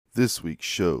This week's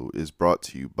show is brought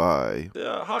to you by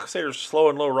Hockstader's Slow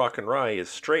and Low Rock and Rye is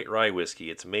straight rye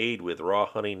whiskey. It's made with raw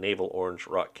honey, navel orange,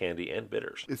 rock candy, and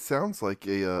bitters. It sounds like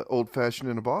a old-fashioned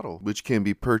in a bottle, which can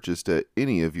be purchased at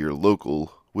any of your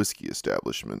local whiskey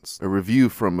establishments. A review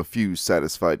from a few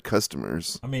satisfied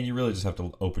customers. I mean, you really just have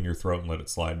to open your throat and let it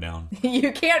slide down.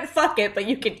 You can't fuck it, but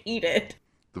you can eat it.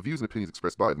 The views and opinions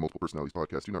expressed by the Multiple Personalities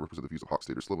podcast do not represent the views of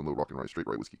Hockstader Slow and Low Rock and Rye straight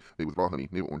rye whiskey made with raw honey,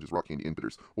 navel oranges, rock candy, and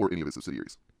bitters, or any of its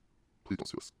subsidiaries. Please don't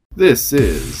sue us. This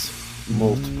is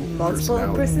Multiple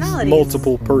Personalities.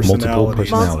 Multiple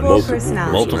personalities. Multiple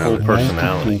personalities. Multiple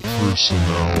personalities.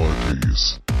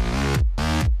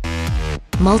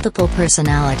 Multiple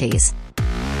personalities.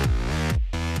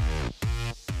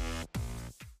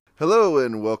 Hello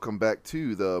and welcome back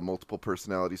to the Multiple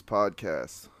Personalities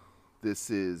podcast. This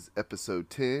is episode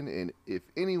 10, and if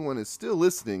anyone is still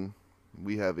listening,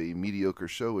 we have a mediocre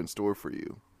show in store for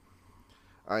you.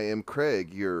 I am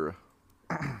Craig, your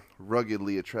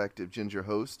ruggedly attractive ginger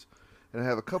host, and I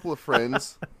have a couple of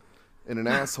friends and an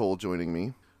asshole joining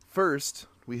me. First,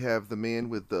 we have the man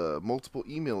with the multiple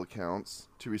email accounts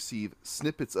to receive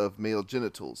snippets of male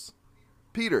genitals.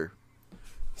 Peter.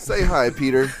 Say hi,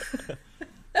 Peter.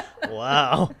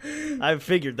 Wow. I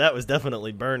figured that was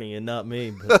definitely Bernie and not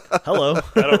me, but hello.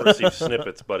 I don't receive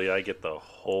snippets, buddy. I get the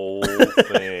whole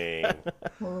thing.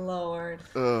 Lord.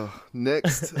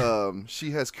 Next,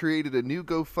 she has created a new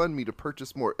GoFundMe to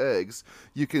purchase more eggs.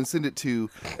 You can send it to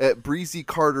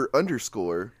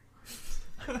 @BreezyCarter_.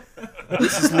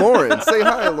 This is Lauren. Say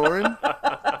hi, Lauren.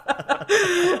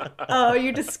 Oh,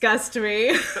 you disgust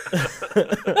me.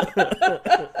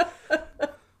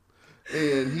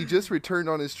 And he just returned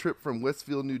on his trip from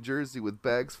Westfield, New Jersey with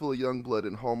bags full of Youngblood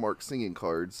and Hallmark singing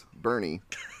cards. Bernie.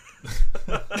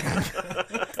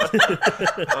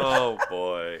 Oh,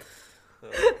 boy.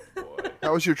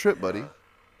 How was your trip, buddy?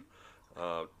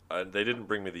 They didn't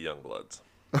bring me the Youngbloods.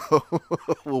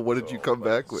 Well, what did you come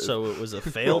back with? So it was a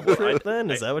failed trip then?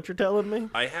 Is that what you're telling me?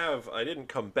 I didn't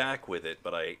come back with it,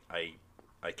 but I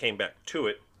came back to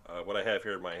it. What I have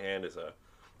here in my hand is a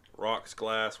rocks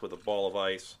glass with a ball of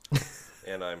ice,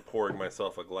 and I'm pouring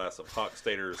myself a glass of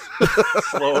Hockstader's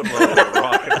Slow and Low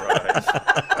Rock and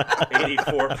Rye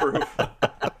 84 proof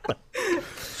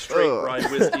straight rye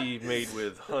whiskey made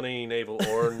with honey, navel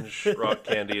orange, rock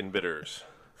candy, and bitters.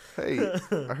 Hey,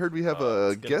 I heard we have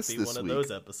a guest be this one of week. those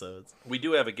episodes. We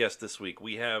do have a guest this week.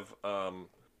 We have a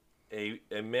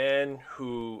man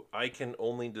who I can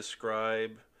only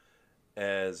describe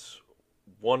as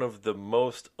one of the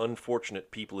most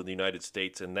unfortunate people in the United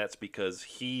States, and that's because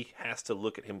he has to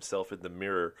look at himself in the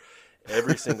mirror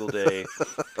every single day,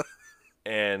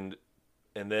 and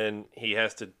then he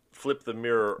has to flip the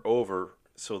mirror over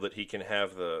so that he can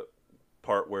have the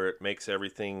part where it makes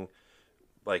everything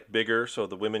like bigger so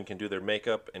the women can do their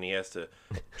makeup, and he has to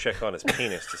check on his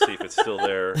penis to see if it's still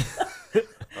there.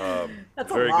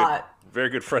 That's a lot. Very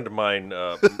good friend of mine,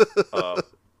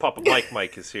 Papa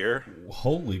Mike is here.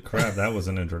 Holy crap, that was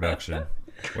an introduction.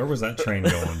 Where was that train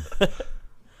going?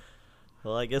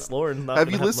 Well, I guess Lauren's not Have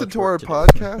gonna you listened much to our work today.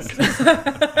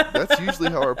 podcast? That's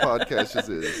usually how our podcast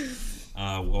is.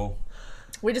 Well,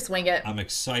 We just wing it. I'm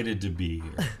excited to be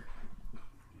here.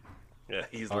 Yeah,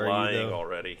 he's Are you, lying though?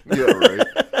 already. Yeah, right.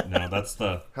 No, that's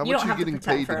the How You much don't are you have to getting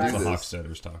pretend paid for to us. do the this?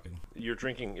 Hockstaders talking. You're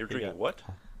drinking got- what?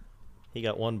 He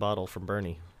got one bottle from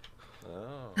Bernie.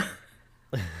 Oh.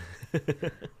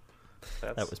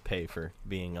 That was pay for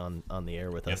being on the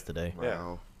air with us today.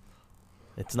 Wow.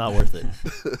 It's not worth it.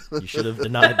 You should have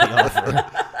denied the offer.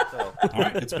 All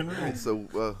right, it's been real.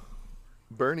 So,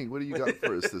 Bernie, what do you got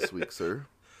for us this week, sir?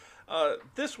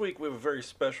 This week we have a very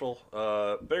special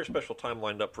time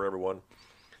lined up for everyone.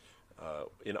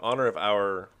 In honor of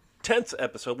our 10th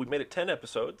episode, we made it 10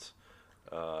 episodes,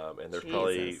 and there's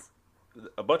probably Jesus.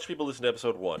 a bunch of people listen to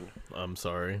episode 1, I'm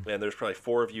sorry. and there's probably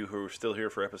 4 of you who are still here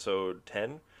for episode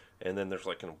 10, and then there's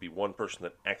going to be one person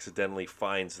that accidentally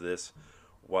finds this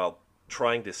while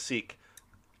trying to seek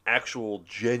actual,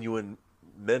 genuine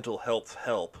mental health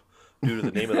help due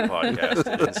to the name of the podcast,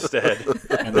 and instead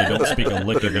And they don't speak a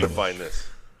lick they're of going to English. find this.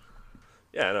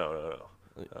 Yeah, no.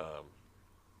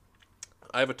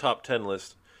 I have a top 10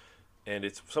 list, and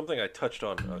it's something I touched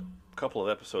on a couple of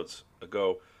episodes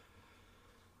ago.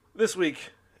 This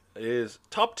week is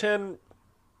top 10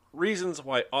 reasons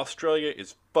why Australia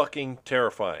is fucking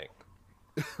terrifying.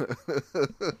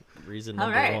 Reason All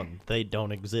number right. 1, they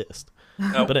don't exist.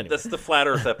 Now, But anyway. that's the Flat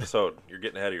Earth episode. You're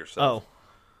getting ahead of yourself. Oh,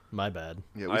 my bad.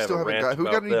 Yeah, I we have still a haven't rant got. Who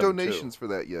about got any them, donations too. for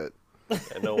that yet?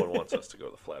 And no one wants us to go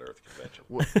to the Flat Earth Convention.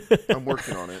 Well, I'm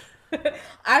working on it.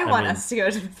 I want mean- us to go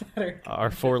to the Flat Earth.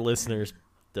 Our 4 listeners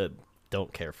that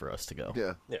don't care for us to go.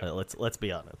 Yeah. Yeah. Let's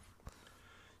be honest.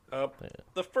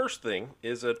 The first thing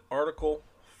is an article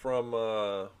from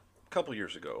a couple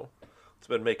years ago. It's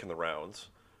been making the rounds.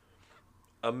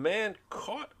 A man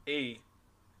caught a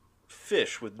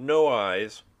fish with no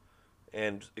eyes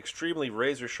and extremely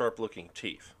razor-sharp looking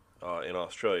teeth in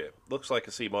Australia. Looks like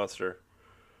a sea monster.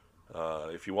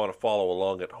 If you want to follow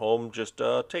along at home, just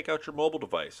take out your mobile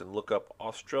device and look up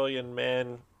Australian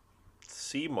man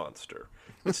sea monster.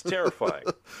 It's terrifying.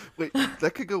 Wait,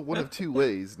 that could go one of two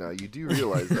ways now. You do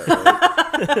realize that,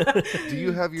 right? Do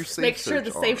you have your safe Make sure search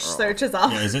the on safe or off? search is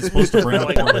off. Yeah, is it supposed to bring up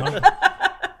Pornhub?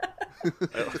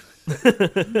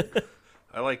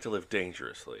 I like to live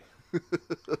dangerously.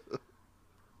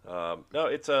 No,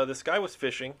 it's this guy was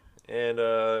fishing, and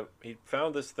he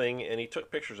found this thing, and he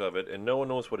took pictures of it, and no one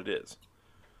knows what it is.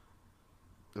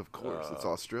 Of course, it's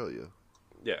Australia.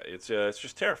 Yeah, it's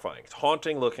just terrifying. It's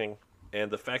haunting looking,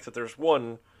 and the fact that there's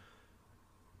one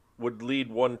would lead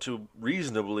one to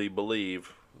reasonably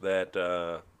believe that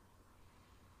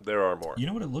there are more. You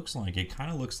know what it looks like? It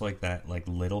kind of looks like that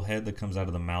little head that comes out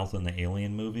of the mouth in the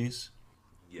Alien movies.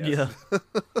 Yes. Yeah.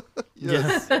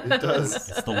 Yes, it does.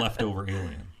 It's the leftover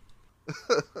alien.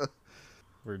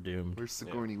 We're doomed. Where's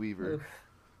Sigourney Weaver?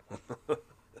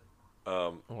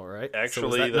 All right.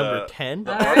 Actually, so is that number 10?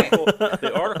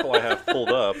 The article I have pulled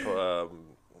up.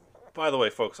 By the way,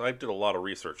 folks, I did a lot of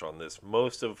research on this.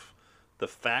 Most of the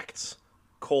facts,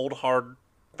 cold hard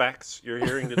facts you're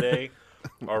hearing today,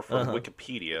 are from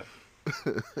Wikipedia.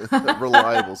 A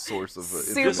reliable source of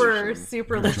Super information.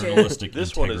 Your legit. journalistic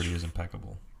This one integrity is- is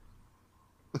impeccable.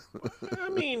 I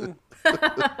mean,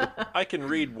 I can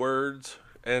read words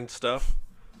and stuff.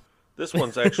 This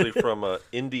one's actually from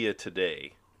India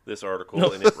Today, this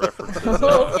article, and it references...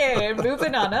 Okay,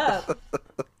 moving on up.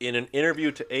 In an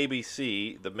interview to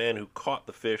ABC, the man who caught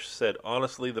the fish said,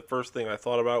 "Honestly, the first thing I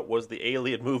thought about was the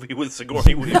Alien movie with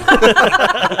Sigourney Weaver."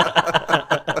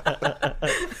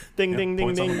 Ding, ding, ding,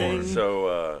 points on ding, the board. ding.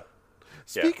 So,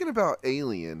 Speaking about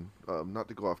Alien, not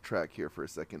to go off track here for a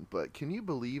second, but can you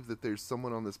believe that there's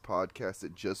someone on this podcast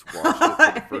that just watched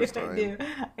it for the first time?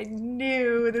 I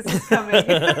knew this was coming.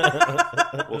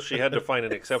 well, she had to find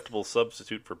an acceptable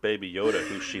substitute for Baby Yoda,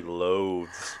 who she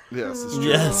loathes. Yes, it's true.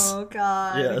 Yes. Oh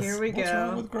God, Yes. here we What's wrong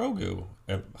go. with Grogu?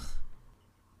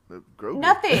 Grogu.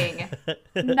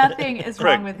 Nothing is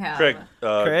wrong with him. Craig,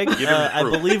 Craig, give him I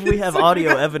proof. believe we have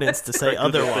audio evidence to say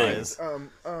Craig, do the otherwise.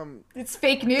 It's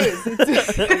fake news.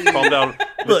 It's Calm down,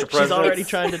 Mr. Look, she's President. already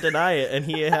trying to deny it, and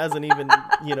he hasn't even,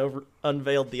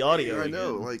 unveiled the audio. I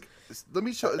know. again. Like, let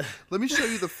me show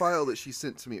you the file that she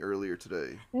sent to me earlier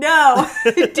today. no,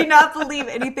 do not believe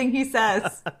anything he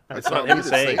says. It's not me him that's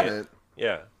saying it.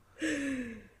 Yeah.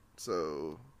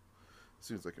 So, as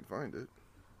soon as I can find it.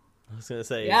 I was gonna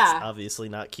say Yeah. it's obviously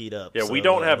not keyed up. Yeah, so, we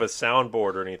don't have a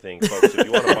soundboard or anything, folks. If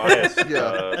you want to buy us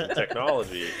the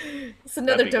technology, It's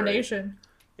another That'd be great. donation.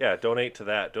 yeah, donate to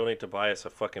that. Donate to buy us a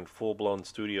fucking full-blown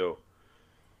studio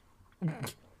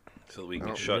so that we can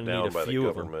get shut We're gonna down need a by the few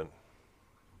of 'em. government.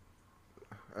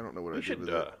 I don't know what I You did should. with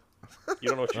it. You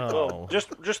don't know what you. Oh. Well,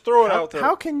 just throw it out there.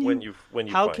 How can you? when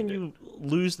you how find can it. you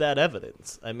lose that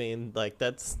evidence? I mean,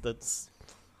 that's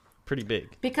pretty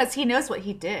big. Because he knows what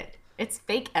he did. It's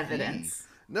fake evidence.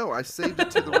 No, I saved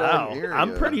it to the Wow, wrong area.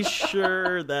 I'm pretty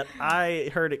sure that I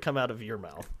heard it come out of your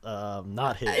mouth,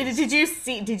 not his. Did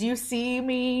you see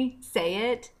me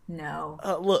say it? No.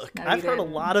 Look, No, I've you heard a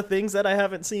didn't. lot of things that I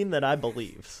haven't seen that I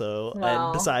believe. So, Well,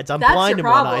 and besides, I'm that's blind your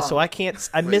in one eye, problem. so I can't.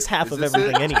 I miss half is of this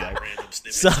everything it? anyway. Random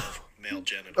snippets So, of male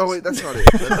genitals. Oh wait, that's not it.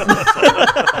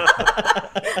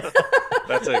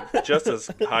 That's a just as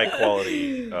high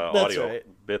quality audio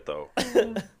right. bit, though.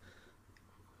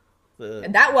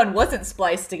 And that one wasn't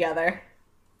spliced together.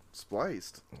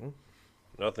 Spliced.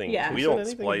 Nothing. Yeah. We Said don't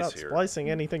anything splice about here. Splicing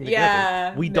anything together.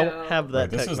 Yeah, we no. don't have that Right,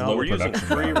 this is technology. We're using production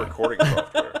free value. recording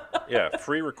software. Yeah,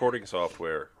 free recording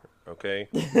software. Okay.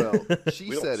 Well, she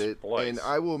We don't said it, splice. and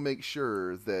I will make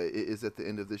sure that it is at the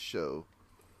end of this show.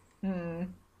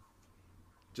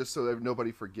 Just so that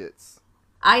nobody forgets.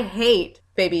 I hate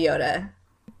Baby Yoda.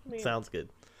 Sounds good.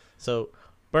 So,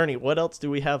 Bernie, what else do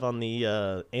we have on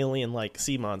the alien-like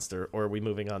sea monster? Or are we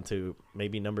moving on to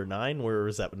maybe number 9, or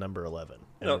is that number 11?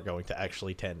 And No. we're going to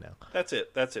actually 10 now. That's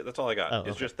it. That's all I got. Oh, It's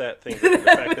okay. just that thing. The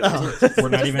fact that We're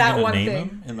not Just even that going to one name thing.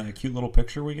 him in that cute little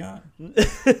picture we got.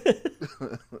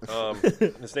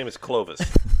 his name is Clovis.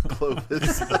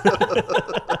 Clovis.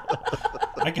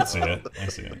 I can see it. I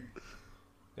see it.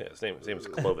 Yeah, his name is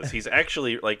Clovis. He's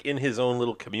actually like in his own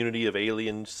little community of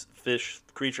alien fish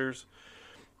creatures.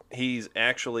 He's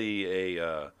actually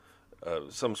a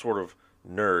some sort of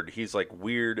nerd. He's like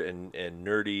weird and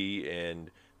nerdy and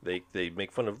They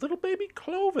make fun of little baby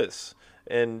Clovis,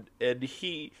 and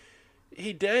he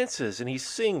dances and he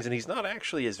sings, and he's not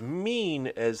actually as mean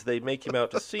as they make him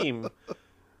out to seem.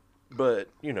 But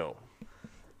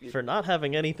For not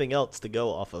having anything else to go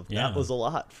off of, Yeah. that was a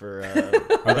lot for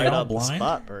Are they right all on the blind?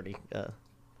 spot, Bernie.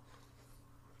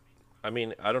 I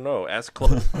mean, I don't know. Ask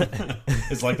Clovis.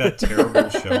 It's like that terrible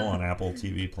show on Apple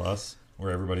TV Plus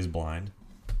where everybody's blind.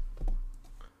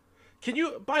 Can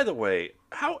you? By the way,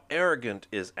 how arrogant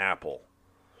is Apple?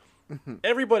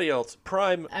 Everybody else,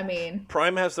 Prime I mean,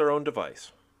 has their own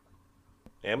device.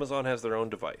 Amazon has their own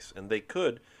device, and they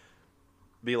could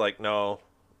be like, no,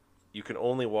 you can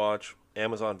only watch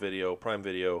Amazon Video, Prime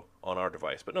Video on our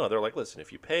device. But no, they're like, listen,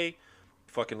 if you pay,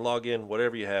 fucking log in,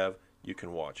 whatever you have, you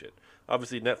can watch it.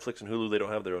 Obviously, Netflix and Hulu, they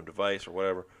don't have their own device or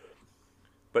whatever.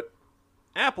 But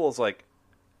Apple's like,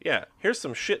 yeah, here's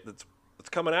some shit that's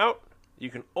coming out. You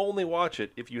can only watch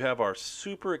it if you have our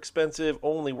super expensive,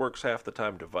 only works half the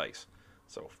time device.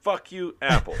 So fuck you,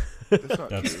 Apple. That's not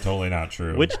That's true. totally not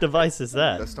true. Which device is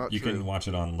that? That's not you true. can watch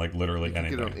it on like literally You can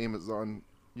anything. get it on Amazon.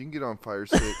 You can get it on Fire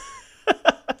Stick.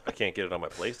 I can't get it on my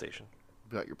PlayStation.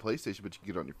 Not your PlayStation, but you can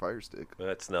get it on your Fire Stick.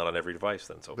 That's not on every device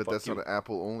then, so But fuck that's you. not an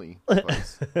Apple only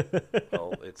device.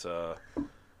 Well, it's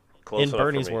close In enough for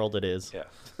Bernie's me. world, it is. Yeah.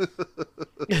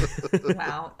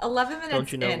 wow. 11 minutes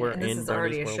Don't you know in, we're and this in is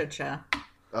already a Bernie's shit show.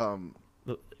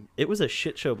 It was a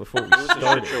shit show before we was a shit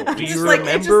started. show. Do It's you like- it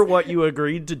remember just- what you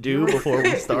agreed to do before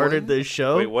we started this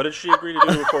show? Wait, what did she agree to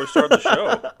do before we started the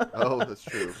show? Oh, that's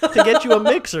true. To get you a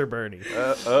mixer, Bernie.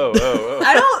 Oh.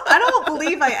 I don't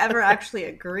believe I ever actually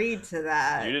agreed to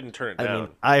that. You didn't turn it I down. mean,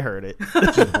 I heard it.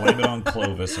 Just blame it on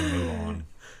Clovis and move on.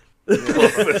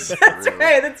 That's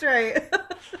right. That's right.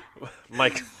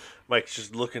 Mike's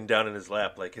just looking down in his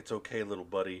lap like, it's okay, little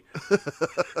buddy.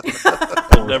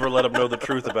 I'll never let him know the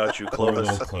truth about you, Poor Clovis.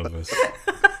 little Clovis.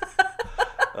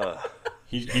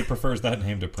 He prefers that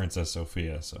name to Princess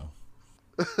Sophia, so.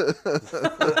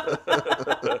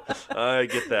 I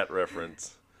get that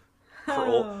reference.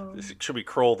 Kroll, it should be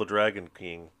Kroll the Dragon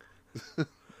King.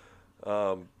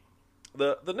 The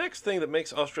next thing that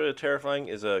makes Australia terrifying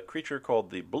is a creature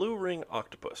called the blue ring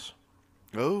octopus.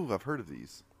 Oh, I've heard of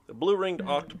these. The blue ringed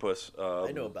octopus.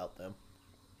 I know about them.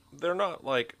 They're not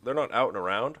out and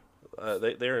around.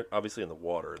 They're obviously in the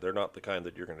water. They're not the kind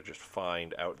that you're going to just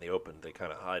find out in the open. They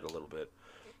kind of hide a little bit.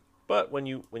 But when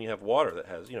you have water that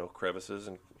has crevices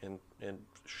and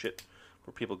shit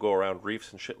where people go around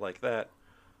reefs and shit like that,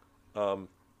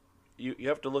 you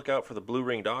have to look out for the blue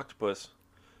ringed octopus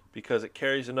because it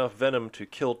carries enough venom to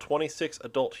kill 26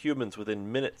 adult humans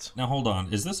within minutes. Now hold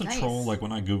on. Is this a Nice. troll? Like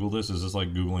when I Google this, is this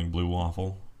like Googling blue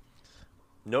waffle?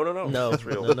 No, No, it's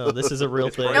real. no, this is a real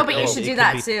It's thing. right. No, but you Oh, should It do can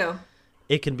that be- too.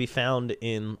 It can be found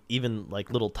in even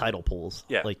like little tidal pools.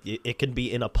 Yeah. Like it can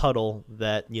be in a puddle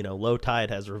that low tide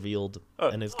has and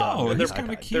is gone. Oh, very that's high kind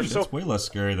of tide. cute. They're so- That's way less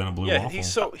scary than a blue Yeah,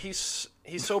 waffle.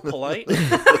 he's so polite.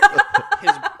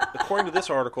 According to this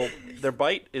article, their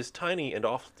bite is tiny and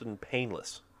often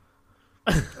painless.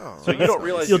 Oh, So you don't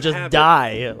realize You'll you just have it.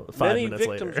 die 5 Many minutes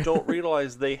victims later. don't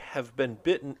realize they have been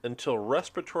bitten until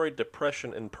respiratory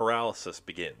depression and paralysis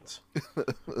begins.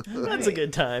 That's a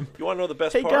good time. You want to know the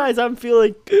best Hey part? guys, I'm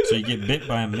feeling good. So you get bit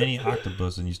by a mini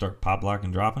octopus and you start pop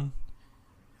locking dropping?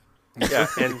 Yeah,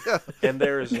 and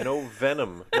there is no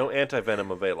venom, no anti-venom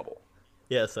available.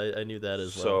 Yes, I knew that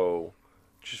as well. So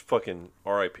just fucking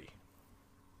RIP.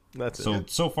 That's it.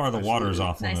 So far the water is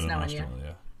off Nice limit in knowing you.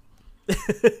 Australia.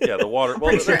 Yeah, the water. Well,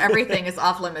 Pretty sure everything is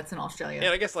off limits in Australia. and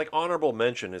I guess like honorable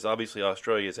mention is obviously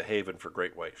Australia is a haven for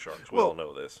great white sharks. We all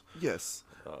know this. yes.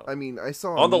 I mean, I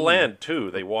saw On the meme- land too,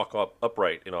 they walk up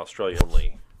upright in Australia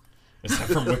only. Is that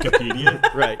from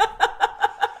Wikipedia? Right.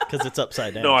 Because it's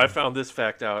upside down. No, I found this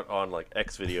fact out on like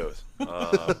X videos. It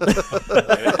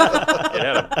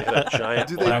had a giant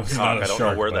Do they- black That was cock. not a I don't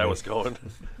shark, know where that buddy. was going.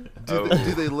 Do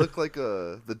they look like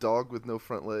the dog with no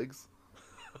front legs?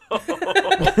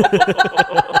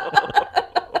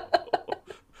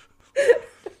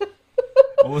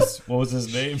 What was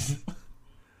his name?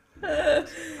 I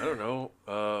don't know.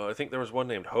 I think there was one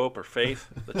named Hope or Faith,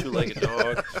 the two-legged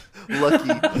dog.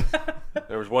 Lucky.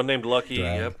 There was one named Lucky.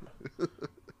 Drag. Yep.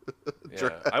 Yeah.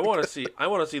 I want to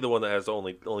see the one that has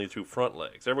only two front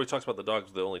legs. Everybody talks about the dogs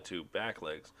with the only two back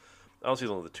legs. I don't see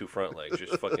the one with the two front legs,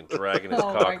 just fucking dragging his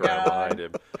Oh my cock around God. behind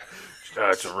him.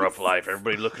 It's a rough life.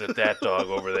 Everybody looking at that dog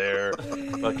over there.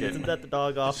 Isn't Fucking that the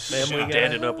dog off Family Guy?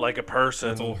 standing up like a person.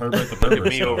 That's old Herbert the Look at Pervert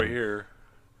me show. over here.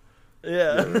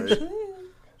 Yeah.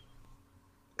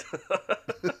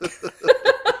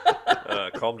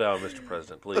 Right? Calm down, Mr.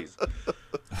 President, please.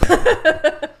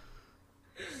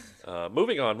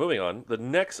 Moving on. The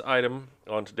next item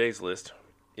on today's list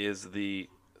is the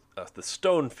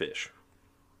stonefish.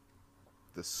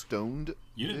 The stoned.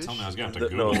 You didn't tell me I was going to The-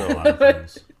 have to Google no. a lot of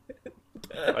things.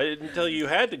 I didn't tell you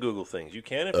had to Google things. You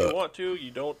can if you want to.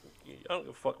 You don't. I don't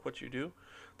give a fuck what you do.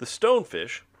 The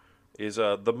stonefish is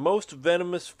the most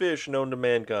venomous fish known to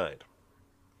mankind.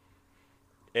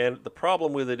 And the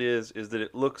problem with it is that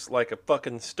it looks like a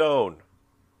fucking stone.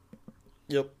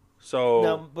 Yep. So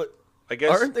Now, but I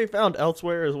guess aren't they found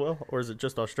elsewhere as well, or is it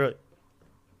just Australia?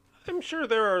 I'm sure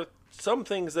there are some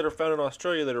things that are found in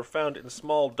Australia that are found in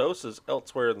small doses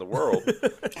elsewhere in the world,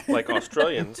 like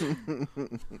Australians.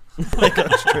 Like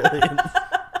Australians.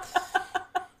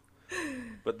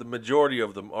 But the majority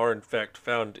of them are in fact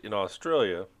found in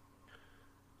Australia.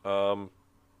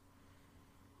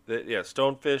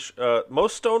 Stonefish.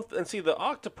 The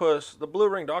octopus, the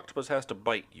blue-ringed octopus, has to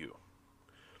bite you.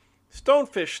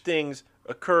 Stonefish stings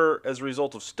occur as a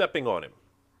result of stepping on him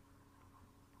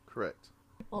Correct.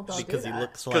 Well, don't Because do he that.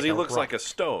 looks because like he looks like a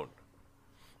stone.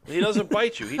 He doesn't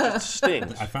bite you; he just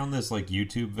stings. I found this like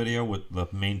YouTube video with the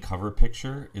main cover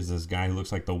picture is this guy who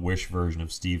looks like the Wish version of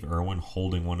Steve Irwin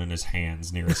holding one in his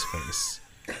hands near his face.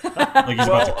 Like he's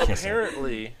about to kiss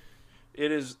it.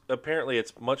 Apparently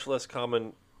it's much less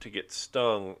common to get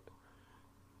stung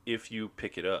if you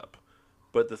pick it up.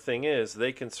 But the thing is,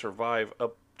 they can survive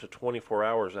up to 24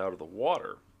 hours out of the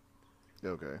water.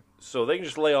 Okay. So they can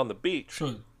just lay on the beach,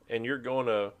 So, and you're going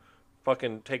to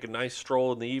fucking take a nice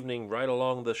stroll in the evening right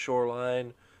along the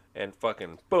shoreline, and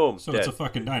fucking boom, so dead. it's a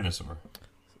fucking dinosaur.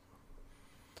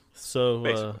 So,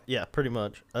 Basically. yeah, pretty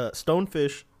much.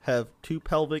 Stonefish have 2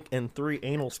 pelvic and 3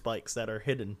 anal spikes that are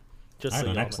hidden. Just I so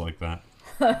had an y'all ex know. like that.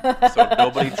 So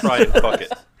nobody try and fuck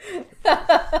it.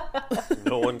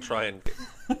 No one try and.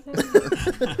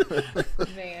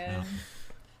 Man.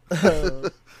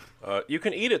 You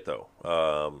can eat it though.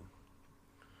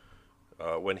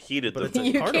 When heated, But the it's a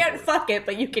You carnivore. can't fuck it,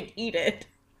 but you can eat it.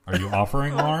 Are you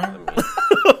offering, Lauren? we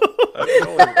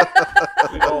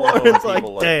all know It's like,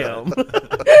 people like damn.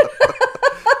 that.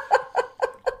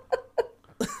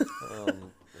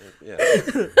 Yeah.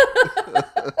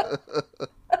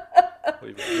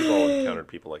 We've all encountered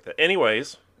people like that.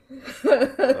 Anyways,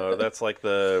 that's like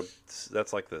the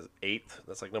 8th.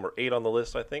 That's like number 8 on the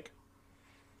list, I think.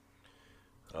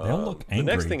 They all look angry.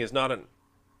 The next thing is not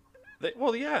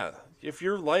well, yeah. If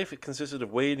your life consisted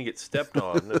of waiting to get stepped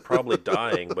on and probably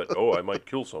dying, but I might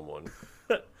kill someone.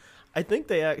 I think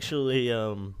they actually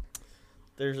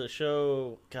there's a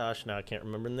show, gosh, now I can't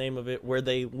remember the name of it, where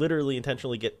they literally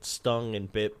intentionally get stung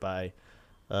and bit by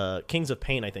Kings of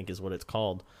Pain, I think is what it's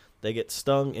called. They get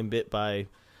stung and bit by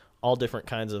all different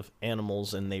kinds of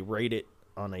animals, and they rate it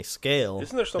on a scale.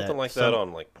 Isn't there something like that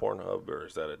on like Pornhub, or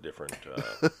is that a different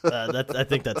I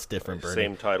think that's different, Bernie.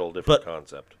 same title, different But-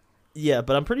 concept? Yeah,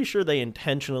 but I'm pretty sure they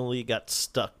intentionally got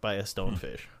stuck by a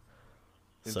stonefish.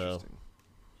 So, Interesting.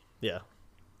 yeah.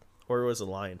 Or it was a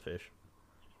lionfish.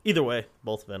 Either way,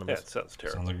 both Yeah, venomous. it sounds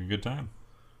terrible. Sounds like a good time.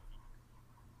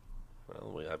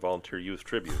 Well, I volunteer youth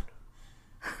tribute.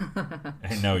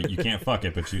 Hey, no, you can't fuck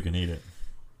it, but you can eat it.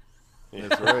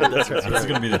 That's right. That's That's right.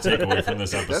 going to be the takeaway from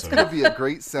this That's episode. going to be a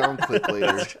great sound clip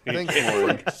later. Thanks,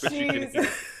 Lauren. Jeez.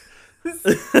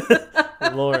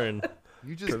 Lauren,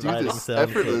 You just do providing this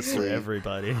sound clips for effortlessly.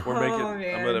 everybody. We're making. Oh, I'm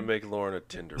man. gonna make Lauren a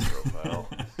Tinder profile.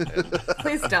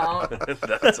 Please don't.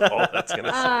 That's all that's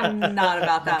gonna say. I'm not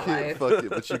about that Can't life. fuck it,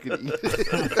 but you can eat it.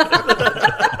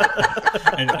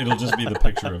 And it'll just be the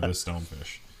picture of this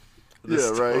stonefish. Yeah,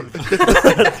 right.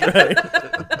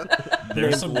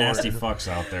 There's some nasty fucks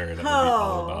out there that would be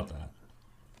all about that.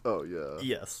 Oh yeah.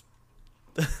 Yes.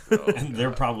 And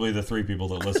they're probably the 3 people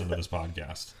that listen to this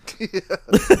podcast.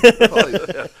 Probably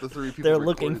the 3 people. They're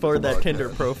looking recording for this that podcast. Tinder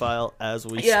profile as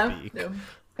we Yeah. speak. No.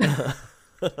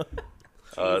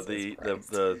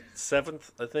 The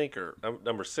 7th, I think, or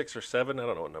number 6 or 7, I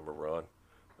don't know what number we're on,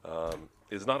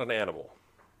 is not an animal.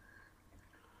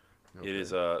 It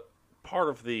is a part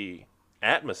of the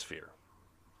atmosphere.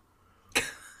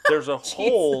 There's a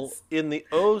hole in the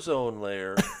ozone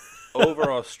layer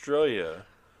over Australia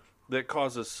that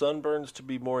causes sunburns to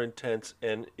be more intense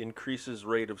and increases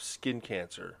rate of skin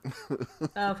cancer.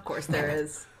 Of course there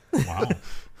is. Wow.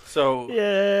 So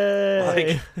Yay!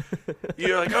 like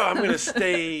you're like, I'm gonna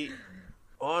stay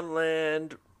on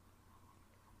land,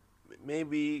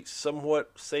 maybe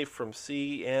somewhat safe from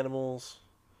sea animals.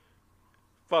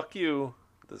 Fuck you.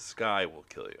 The sky will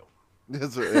kill you.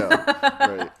 That's right.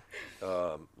 Yeah.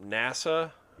 Right.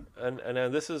 NASA, and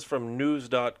this is from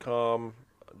news.com.au,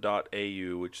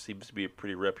 which seems to be a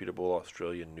pretty reputable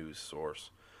Australian news source.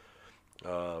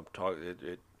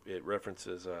 It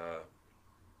references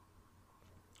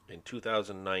in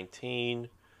 2019,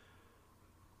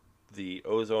 the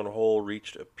ozone hole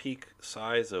reached a peak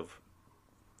size of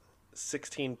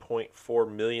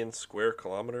 16.4 million square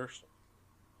kilometers.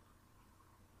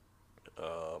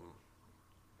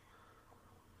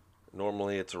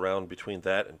 Normally it's around between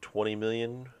that and 20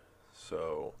 million.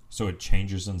 So it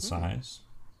changes in size.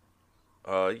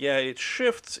 yeah, it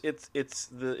shifts.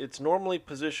 It's normally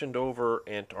positioned over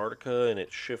Antarctica, and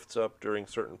it shifts up during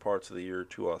certain parts of the year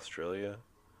to Australia.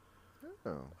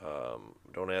 Oh.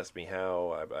 Don't ask me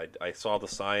how. I saw the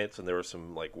science, and there were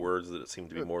some like words that seemed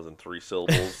to be more than 3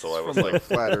 syllables. So I was From the like,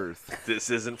 flat Earth. "This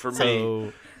isn't for me."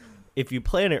 So, if you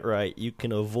plan it right, you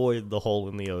can avoid the hole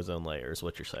in the ozone layer, is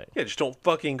what you're saying. Yeah, just don't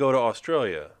fucking go to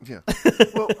Australia. Yeah.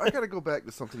 Well, I got to go back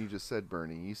to something you just said,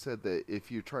 Bernie. You said that if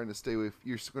you're trying to stay with,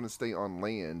 you're going to stay on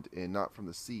land and not from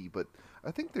the sea. But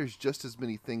I think there's just as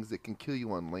many things that can kill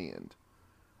you on land.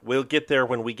 We'll get there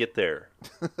when we get there.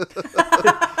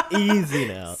 Easy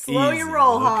now. Slow easy, your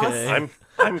roll, Hoss. okay?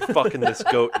 I'm fucking this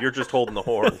goat. You're just holding the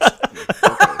horns.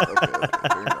 Okay,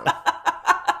 fair enough.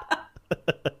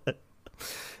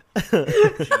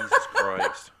 Jesus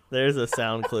Christ. There's a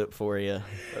sound clip for you.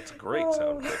 That's a great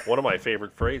sound clip. One of my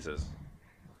favorite phrases.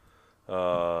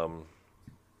 Let's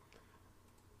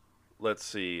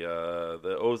see.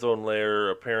 The ozone layer,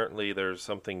 apparently there's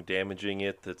something damaging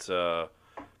it that's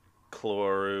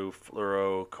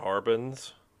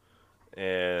chlorofluorocarbons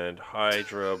and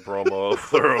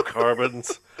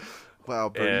hydrobromoфluorocarbons. Wow,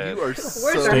 Bernie, you are Words so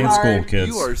are Stay in hard. school, kids.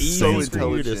 You are Stay so in Easy school.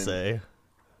 for you to intelligent. say.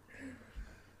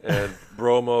 And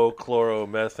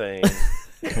bromochloromethane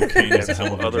Cocaine is and a hell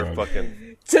some of a other drug.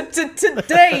 fucking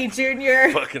Today,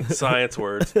 Junior. fucking science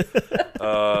words.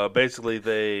 Basically,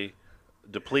 they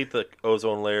deplete the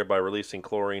ozone layer by releasing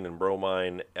chlorine and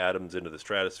bromine atoms into the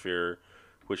stratosphere,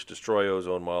 which destroy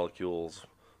ozone molecules.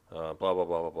 Blah blah blah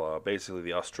blah blah. Basically,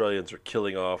 the Australians are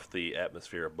killing off the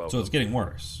atmosphere above So them. it's getting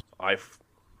worse. I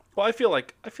feel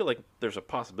like there's a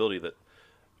possibility that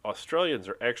Australians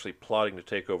are actually plotting to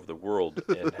take over the world,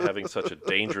 and having such a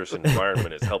dangerous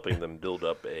environment is helping them build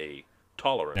up a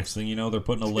tolerance. Next thing you know, they're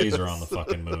putting a laser on the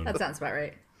fucking moon. That sounds about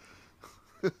right.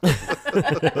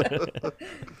 It's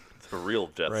a real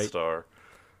Death Right. Star.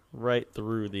 Right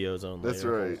through the ozone layer. That's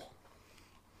right.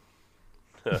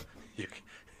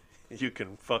 You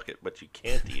can fuck it, but you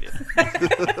can't eat it.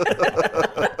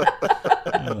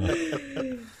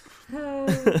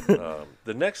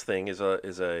 The next thing is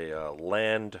a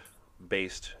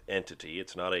land-based entity.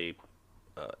 It's not a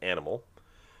animal.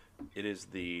 It is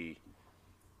the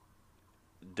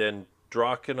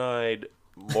Dendroconide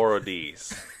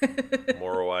moroides.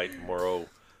 Moro.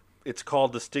 It's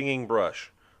called the stinging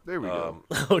brush, There we go.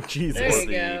 Oh, Jesus. There or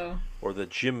you go. or the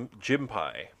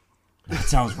jimpai. That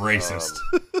sounds racist.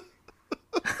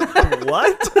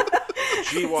 What?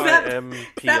 GYMPIE. Is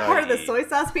that part of the soy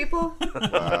sauce people?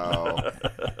 Wow.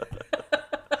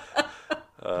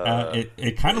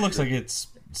 It kind of looks like it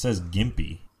says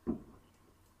Gimpy.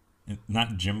 Not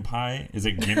Jimpai. Is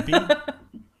it Gimpy?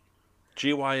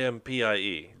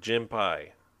 GYMPIE. Jimpai.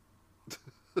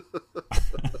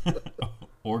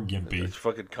 Or Gimpy? It's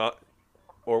fucking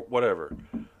or whatever.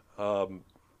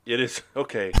 It is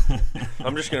okay.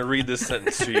 I'm just gonna read this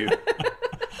sentence to you.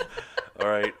 All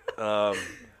right.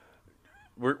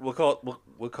 We'll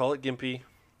call it Gimpy.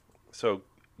 So,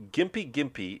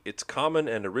 Gimpy, its common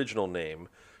and original name,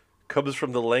 comes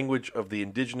from the language of the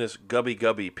indigenous Gubby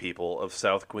Gubby people of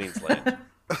South Queensland.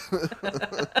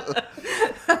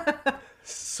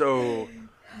 So,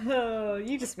 Oh,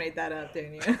 you just made that up,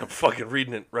 didn't you? I'm fucking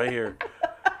reading it right here.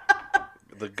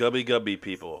 The Gubby Gubby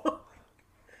people.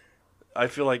 I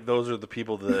feel like those are the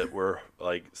people that were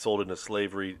like sold into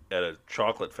slavery at a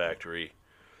chocolate factory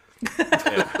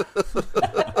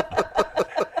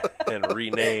and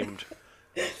renamed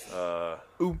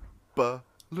Oompa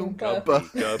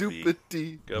loompa Gubby.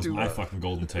 doopity Gubby. My doo. fucking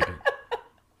golden ticket.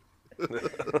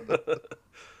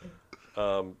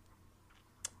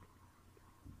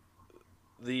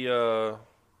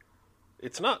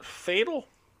 It's not fatal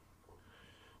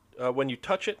when you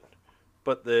touch it,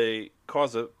 but they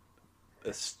cause the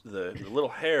little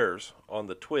hairs on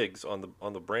the twigs on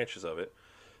the branches of it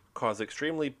cause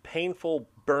extremely painful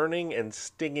burning and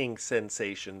stinging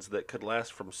sensations that could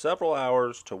last from several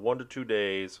hours to 1 to 2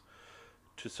 days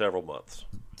to several months.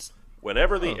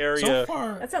 Whenever the area So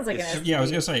far, That sounds like an STD. yeah, I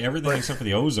was gonna say everything except for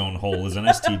the ozone hole is an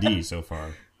STD so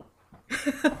far.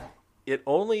 it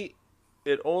only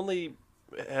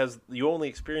has you only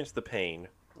experience the pain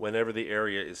whenever the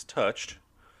area is touched,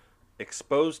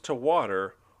 exposed to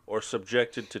water, or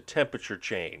subjected to temperature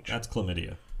change. That's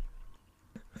chlamydia.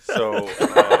 So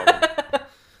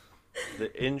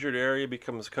the injured area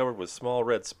becomes covered with small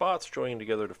red spots joining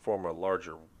together to form a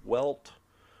larger welt.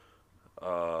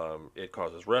 It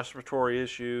causes respiratory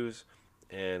issues,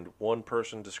 and one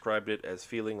person described it as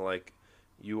feeling like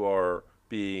you are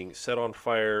being set on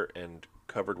fire and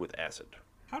covered with acid.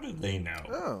 How do they know?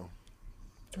 Oh.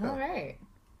 All right.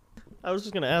 I was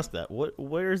just going to ask that.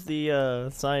 Where's the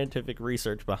scientific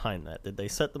research behind that? Did they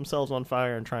set themselves on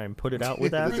fire and try and put it out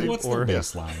with acid, What's the or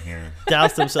baseline here?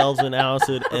 douse themselves in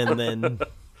acid and then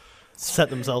set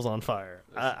themselves on fire?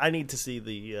 I need to see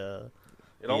the.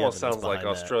 It almost evidence sounds like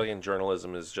behind that. Australian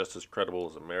journalism is just as credible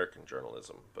as American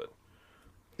journalism, but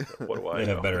what do I They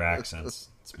know? have better accents.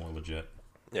 It's more legit.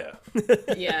 Yeah.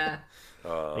 Yeah.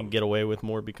 And get away with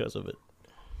more because of it.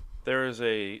 There's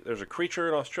a creature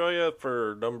in Australia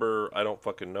for number I don't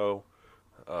fucking know,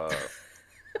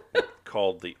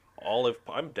 called the olive.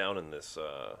 I'm down in this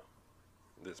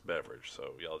this beverage,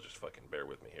 so y'all just fucking bear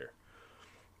with me here.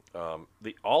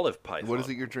 The olive python. What is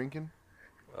it you're drinking?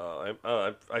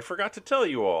 I forgot to tell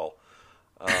you all.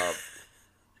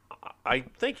 I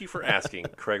thank you for asking,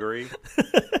 Gregory.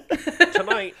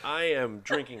 Tonight I am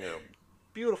drinking a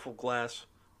beautiful glass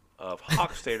of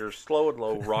Hochstadter's Slow and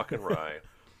Low Rock and Rye.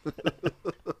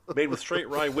 Made with straight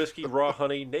rye whiskey, raw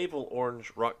honey, navel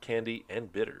orange, rock candy,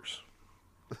 and bitters.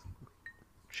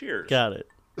 Cheers. Got it.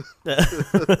 It's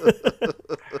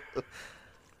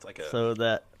like a So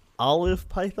that olive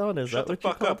python, is shut that the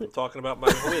what you fuck up. called I'm it? talking about my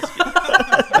whiskey.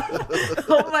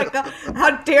 Oh my god.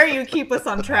 How dare you keep us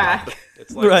on track?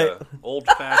 It's like Right. a old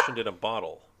fashioned in a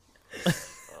bottle.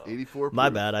 84 My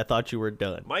proof. bad. I thought you were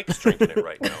done. Mike's drinking it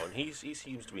right now, and he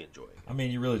seems to be enjoying it. I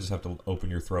mean, you really just have to open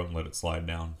your throat and let it slide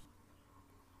down.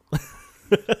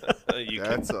 You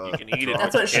That's can, a you can eat it,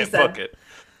 That's but what you she can't said. fuck it.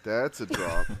 That's a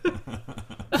drop.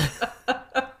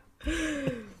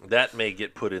 That may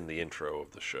get put in the intro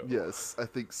of the show. Yes, I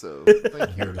think so.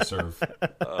 Thank you. Here to serve.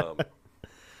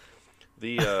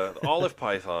 The olive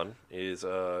python is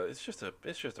it's just a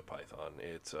python.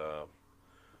 It's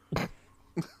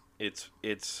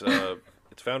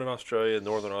found in Australia,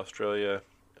 northern Australia.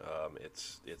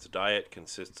 Its diet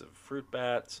consists of fruit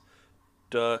bats,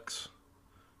 ducks,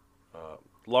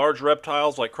 large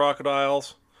reptiles like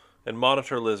crocodiles, and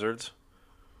monitor lizards.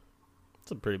 It's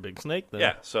a pretty big snake, then.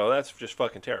 Yeah, so that's just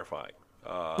fucking terrifying.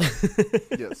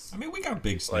 Yes. I mean, we got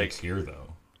big snakes Like- here,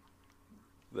 though.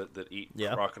 That eat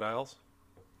Yeah. crocodiles.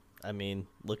 I mean,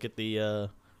 look at the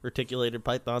reticulated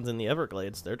pythons in the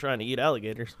Everglades. They're trying to eat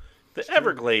alligators. The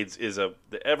Everglades is an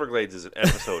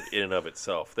episode in and of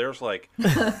itself. There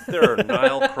are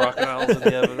Nile crocodiles in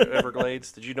the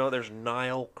Everglades. Did you know there's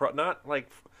not like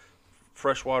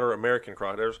freshwater American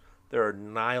crocodiles? There are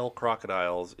Nile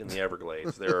crocodiles in the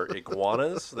Everglades. There are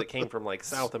iguanas that came from like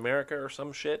South America or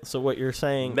some shit. So what you're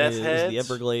saying Meth is heads? the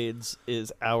Everglades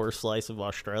is our slice of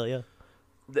Australia?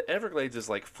 The Everglades is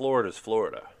like Florida's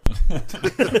Florida.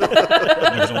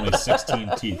 There's only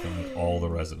 16 teeth in all the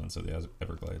residents of the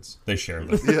Everglades. They share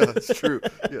them. Yeah, that's true.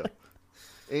 Yeah.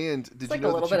 And did like you a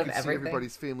know little that you bit of can see everything.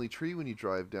 everybody's family tree when you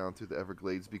drive down through the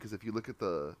Everglades? Because if you look at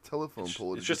the telephone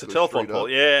pole, It's just a goes telephone straight pole. up.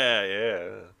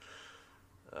 Yeah.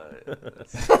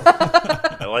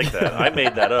 I like that. I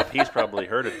made that up. He's probably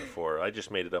heard it before. I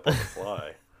just made it up on the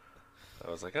fly. I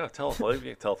was like,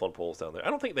 telephone poles down there. I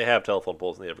don't think they have telephone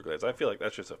poles in the Everglades. I feel like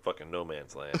that's just a fucking no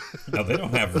man's land. No, they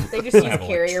don't have. They just don't use have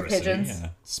carrier electricity, pigeons. Yeah.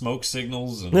 Smoke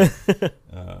signals and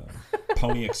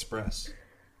Pony Express.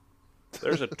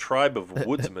 There's a tribe of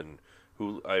woodsmen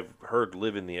who I've heard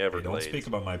live in the Hey, don't Everglades. speak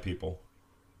about my people.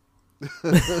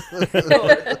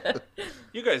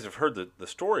 You guys have heard the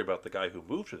story about the guy who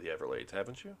moved to the Everglades,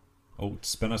 haven't you? Oh,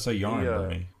 spin us a yarn, Yeah.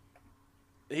 Bernie.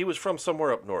 He was from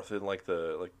somewhere up north in like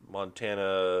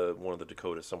Montana, one of the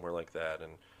Dakotas, somewhere like that,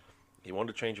 and he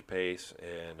wanted to change of pace,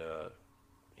 and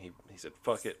he said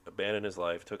fuck it, abandoned his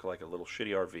life, took like a little shitty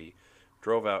RV,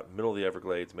 drove out in the middle of the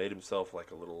Everglades, made himself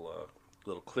like a little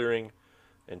clearing,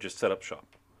 and just set up shop.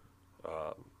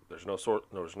 There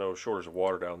was no shortage of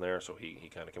water down there, so he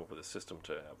kind of came up with a system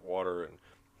to have water, and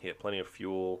he had plenty of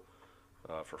fuel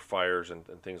for fires and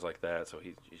things like that. So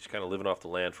he's kind of living off the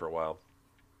land for a while.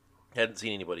 Hadn't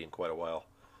seen anybody in quite a while,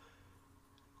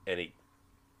 and a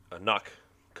knock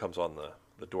comes on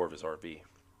the door of his RV,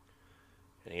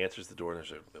 and he answers the door, and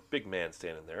there's a big man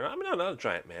standing there. I mean, not a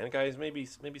giant man, guys, maybe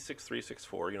 6'3",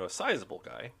 6'4", a sizable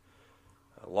guy,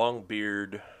 a long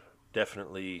beard,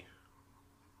 definitely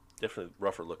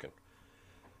rougher looking.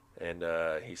 And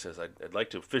he says, I'd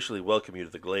like to officially welcome you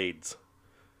to the Glades.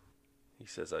 He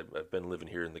says, I've been living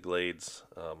here in the Glades,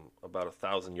 about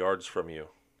 1,000 yards from you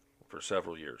for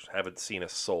several years. Haven't seen a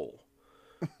soul.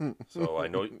 So I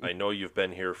know you've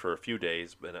been here for a few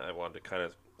days, but I wanted to kind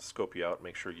of scope you out and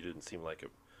make sure you didn't seem like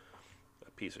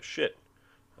a piece of shit.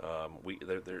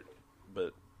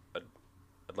 But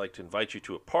I'd like to invite you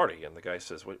to a party. And the guy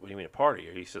says, what do you mean a party?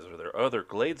 He says, are there other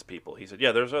Glades people? He said,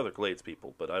 yeah, there's other Glades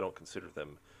people, but I don't consider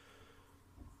them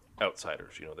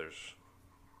outsiders. You know, there's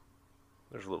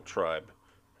a little tribe,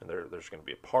 and there's going to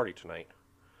be a party tonight.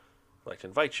 I'd like to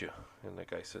invite you. And the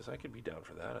guy says, I could be down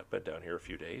for that. I've been down here a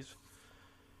few days.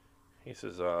 He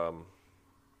says,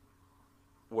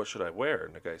 what should I wear?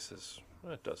 And the guy says,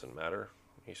 well, it doesn't matter.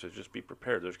 He says, just be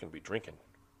prepared. There's going to be drinking.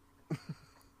 The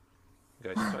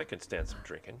guy says, I can stand some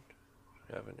drinking.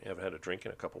 I haven't had a drink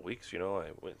in a couple weeks. You know, I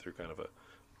went through kind of a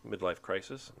midlife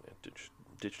crisis and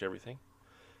ditched everything.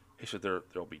 He said,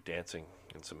 there'll be dancing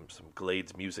and some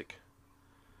Glades music.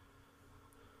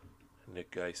 And the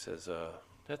guy says,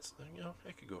 that's, you know,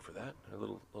 I could go for that. A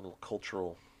little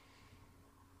cultural,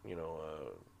 you know,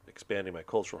 expanding my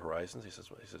cultural horizons. He says,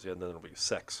 yeah, and then there'll be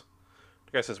sex.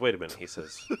 The guy says, wait a minute. He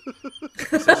says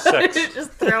sex.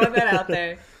 Just throwing that out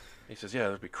there. He says, yeah,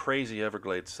 there'll be crazy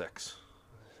Everglades sex.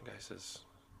 The guy says,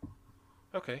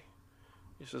 okay.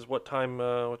 He says, what time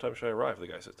should I arrive? The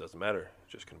guy says, doesn't matter.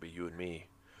 It's just going to be you and me.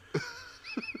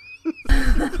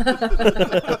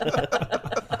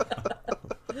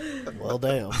 Well,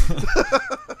 damn.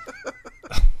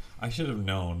 I should have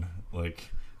known.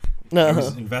 Like, No. I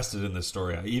was invested in this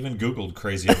story. I even Googled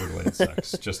crazy Everglades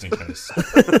sex, just in case.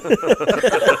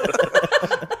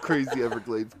 Crazy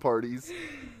Everglades parties.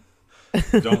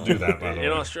 Don't do that, by the way.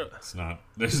 In Australia. It's not.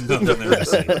 There's nothing there to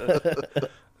see.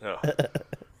 No.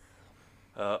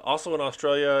 Also in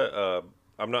Australia,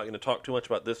 I'm not going to talk too much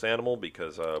about this animal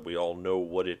because we all know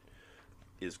what it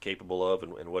is capable of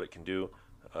and what it can do.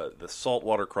 The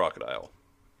saltwater crocodile.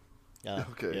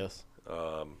 Okay. Yes.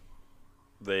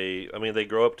 They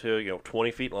grow up to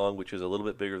 20 feet long, which is a little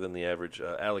bit bigger than the average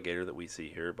alligator that we see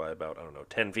here by about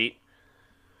 10 feet.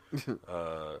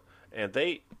 And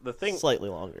the thing Slightly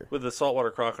longer. with the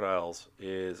saltwater crocodiles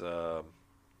is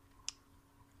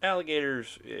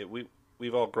alligators.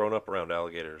 We've all grown up around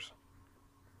alligators,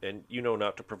 and you know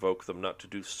not to provoke them, not to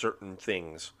do certain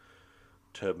things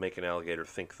to make an alligator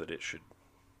think that it should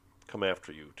come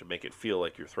after you, to make it feel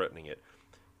like you're threatening it.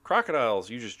 Crocodiles,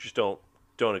 you just don't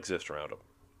exist around them.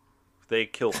 They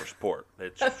kill for sport.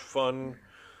 It's just fun.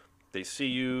 They see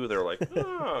you, they're like, we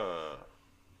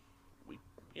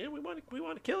want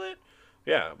to kill it.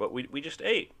 Yeah, but we just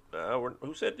ate.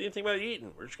 Who said anything about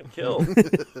eating? We're just gonna kill.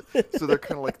 So they're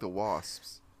kind of like the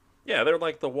wasps. Yeah, they're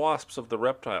like the wasps of the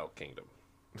reptile kingdom.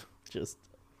 Just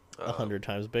 100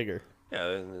 times bigger. Yeah,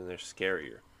 and they're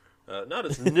scarier. Not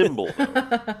as nimble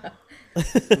though.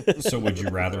 So would you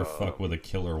rather fuck with a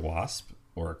killer wasp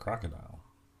or a crocodile?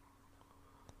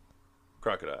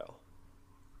 Crocodile.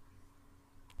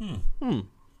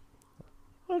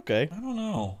 Okay. I don't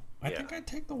know. I Yeah. think I'd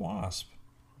take the wasp.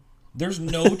 There's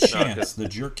no chance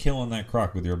that you're killing that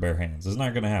croc with your bare hands. It's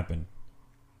not going to happen.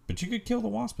 But you could kill the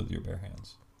wasp with your bare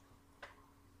hands.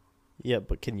 Yeah,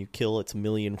 but can you kill its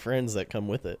million friends that come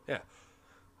with it? Yeah.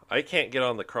 I can't get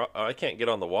on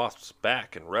the wasp's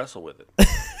back and wrestle with it.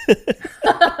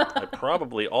 I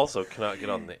probably also cannot get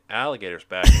on the alligator's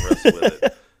back and wrestle with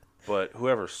it. But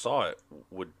whoever saw it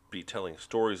would be telling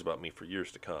stories about me for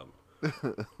years to come.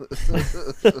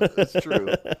 That's true.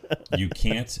 You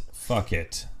can't fuck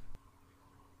it.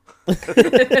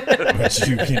 But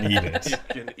you can eat it. You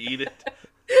can eat it.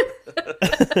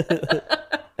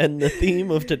 And the theme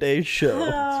of today's show.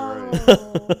 That's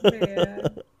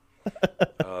right.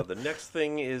 Oh, man. The next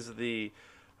thing is the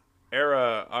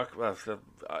Aracurari.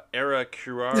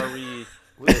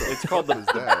 It's called What is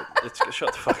that?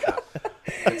 Shut the fuck up.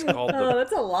 It's called Oh,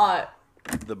 that's a lot.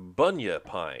 the bunya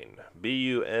pine.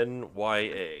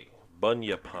 Bunya.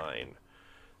 Bunya pine.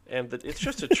 And it's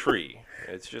just a tree.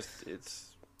 It's just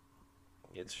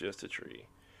a tree.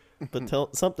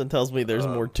 But something tells me there's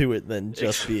more to it than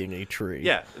just being a tree.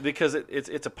 Yeah, because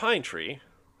it's a pine tree,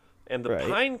 and the Right.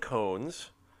 pine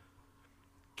cones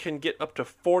can get up to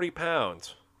 40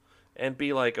 pounds and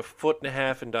be like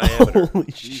 1.5 feet in diameter.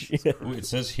 Holy shit. Ooh, it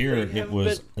says here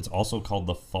it's also called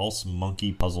the false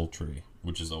monkey puzzle tree,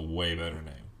 which is a way better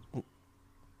name.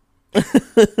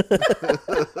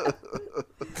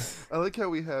 I like how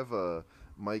we have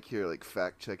Mike here, like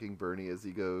fact checking Bernie as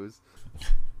he goes.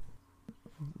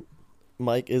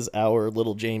 Mike is our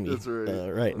little Jamie That's right.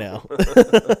 right now.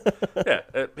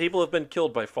 Yeah, people have been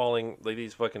killed by falling, like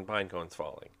these fucking pine cones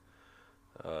falling.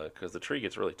 Because the tree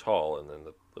gets really tall and then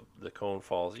the cone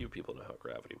falls. You people know how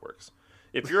gravity works.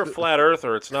 If you're a flat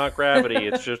earther, it's not gravity.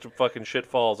 It's just fucking shit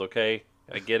falls, okay?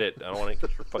 I get it. I don't want to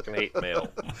get your fucking hate mail.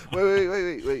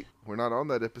 Wait. We're not on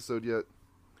that episode yet.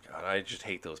 God, I just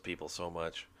hate those people so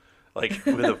much. Like,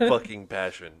 with a fucking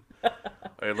passion.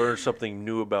 I learned something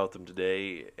new about them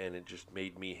today, and it just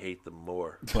made me hate them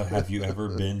more. But have you ever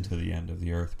been to the end of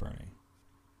the earth, Bernie?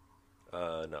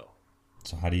 No.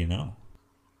 So how do you know?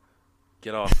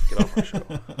 Get off my show.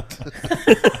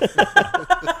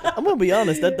 I'm gonna be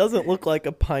honest. That doesn't look like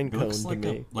a pine It cone looks to like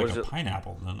me. a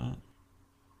pineapple, doesn't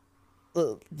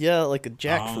it? Yeah, like a Oh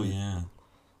jackfruit. yeah.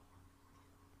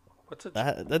 What's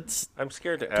a? That's. I'm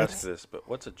scared to ask this, but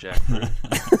what's a jackfruit?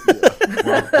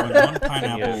 When one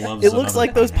pineapple loves It looks another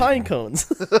like those pine pineapple.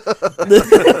 cones.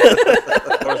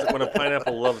 Or is it when a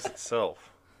pineapple loves itself?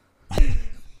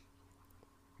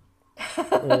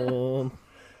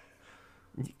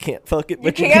 You can't fuck it, You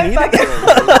but you can't can eat fucking.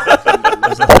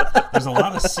 it. There's a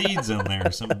lot of seeds in there,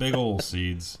 some big old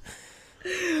seeds.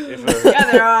 Yeah,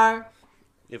 there are.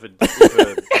 If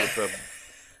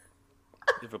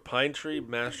a pine tree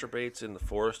masturbates in the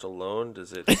forest alone,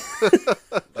 does it?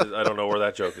 I don't know where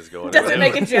that joke is going. Does it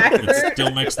make a It jackfruit?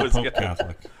 still makes the was Pope good.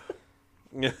 Catholic.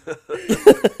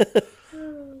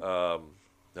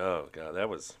 Oh god,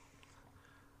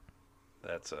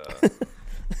 that's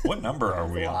What number are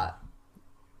That's we a on? lot.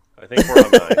 I think we're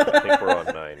on 9. I think we're on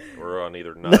 9. We're on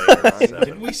either 9 or 7.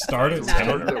 Didn't we start at Nine.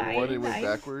 Started 10? at 1 and went Nice.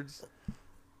 backwards.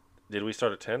 Did we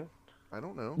start at 10? I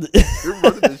don't know. You're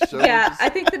running this show. Yeah, just- I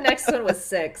think the next one was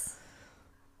 6.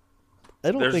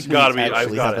 I don't There's think got to we be. I've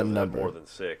actually got have to a have number. more than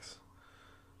 6.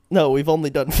 No, we've only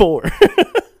done 4. All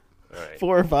right.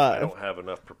 4 or I 5. don't have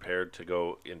enough prepared to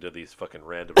go into these fucking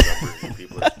random numbers you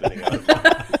people are spinning out of me.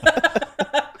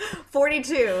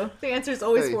 42. The answer is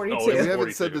always Hey, 42. oh, we it's- haven't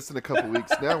 42. said this in a couple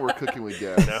weeks. Now we're cooking with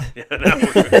gas. Now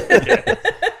we're good. Yeah.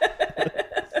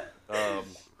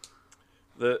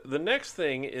 The next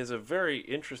thing is a very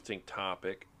interesting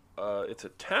topic. It's a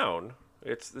town.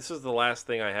 This is the last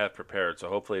thing I have prepared, so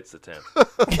hopefully it's the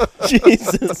 10th.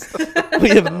 Jesus. We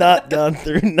have not gone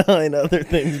through 9 other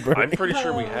things, bro. I'm pretty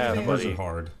sure we have, Numbers buddy. are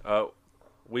hard.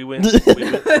 We went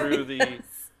through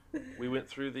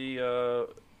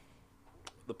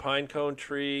the pine cone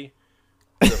tree,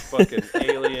 the fucking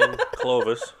alien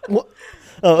Clovis, I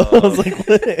was like,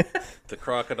 what? the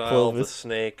crocodile, Clovis. the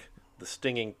snake, the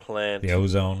stinging plant, The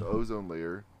ozone. The ozone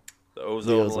layer. the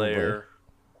ozone ozone layer,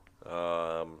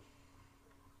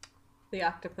 The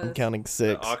octopus. I'm counting the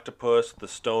 6. octopus, the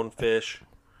stonefish.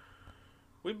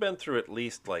 We've been through at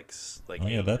least like Oh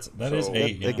yeah, 8. that is So 8. I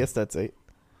Yeah. guess that's 8.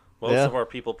 Most Yeah. of our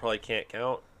people probably can't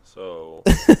count, so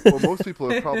Well, most people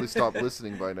have probably stopped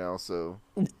listening by now, so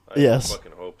I Yes.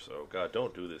 fucking hope so. God,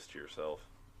 don't do this to yourself.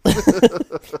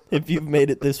 If you've made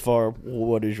it this far,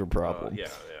 what is your problem? Yeah,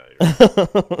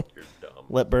 you're dumb.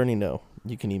 Let Bernie know.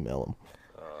 You can email him.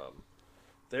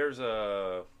 There's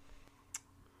a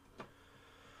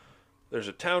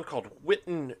town called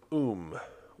Witten-Oom,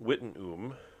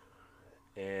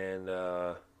 and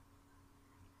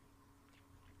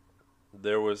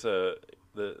there was the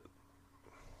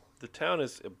town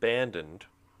is abandoned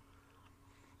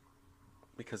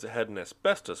because it had an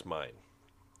asbestos mine,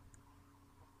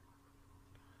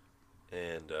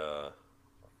 and the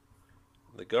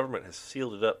government has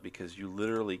sealed it up because you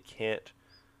literally can't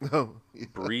no.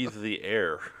 breathe the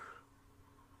air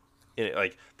in it.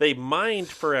 Like, they mined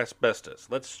for asbestos.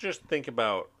 Let's just think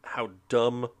about how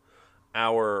dumb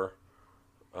our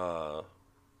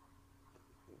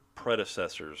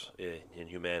predecessors in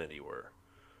humanity were.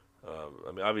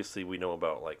 I mean, obviously we know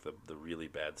about like the really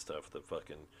bad stuff, the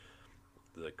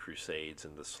Crusades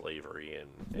and the slavery and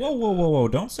Whoa!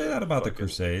 Don't say that about the fucking-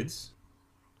 Crusades.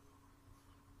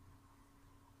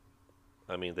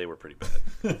 I mean, they were pretty bad.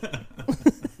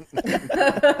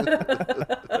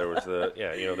 There was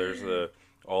there's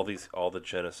all the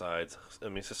genocides. I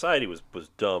mean, society was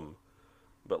dumb,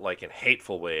 but like in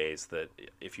hateful ways that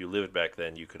if you lived back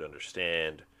then, you could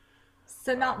understand.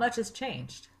 So not much has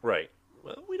changed. Right.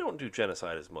 Well, we don't do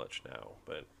genocide as much now,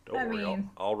 but don't I worry. mean-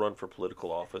 I'll run for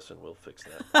political office and we'll fix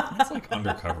that. It's like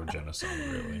undercover genocide,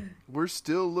 really. We're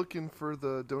still looking for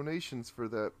the donations for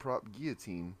that prop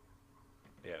guillotine.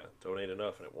 Yeah, donate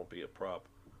enough and it won't be a prop.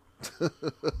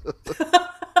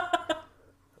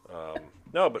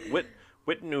 No, but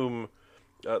Witten-Oom,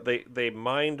 they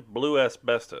mined blue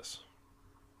asbestos,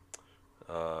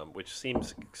 which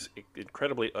seems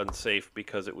incredibly unsafe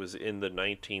because it was in the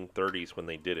 1930s when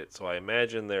they did it. So I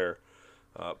imagine their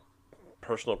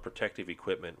personal protective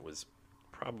equipment was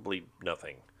probably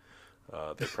nothing.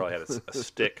 They probably had a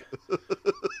stick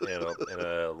and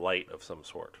a light of some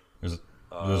sort.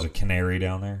 There's a canary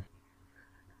down there.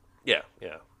 Yeah.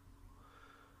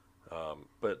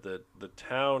 But the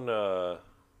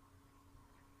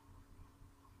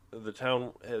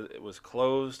town it was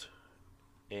closed,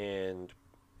 and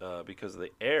because of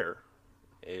the air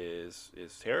is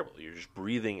terrible. You're just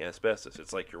breathing asbestos.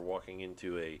 It's like you're walking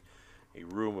into a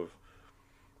room of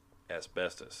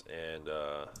asbestos. And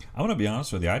I'm gonna be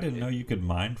honest with you. I didn't know you could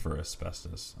mine for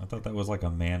asbestos. I thought that was like a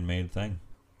man-made thing.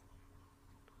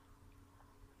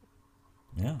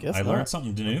 Yeah, Guess I learned not.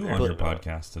 something new on your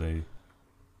podcast today.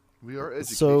 We are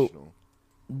So- educational.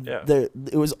 yeah,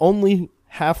 It was only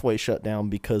halfway shut down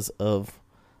because of,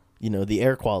 the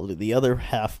air quality. The other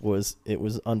half was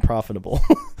unprofitable.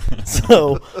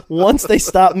 So once they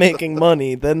stopped making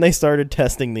money, then they started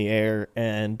testing the air,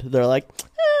 and they're like,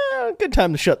 good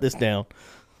time to shut this down.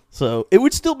 So it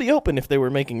would still be open if they were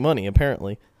making money,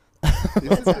 apparently.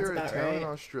 Isn't there a about town in right.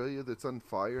 Australia that's on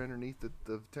fire underneath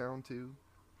the town too?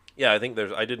 yeah. I think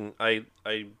there's. I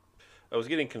was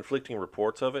getting conflicting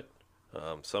reports of it.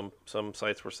 Some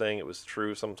sites were saying it was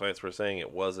true. Some sites were saying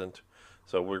it wasn't.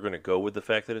 So we're going to go with the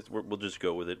fact that we'll just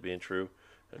go with it being true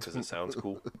because it sounds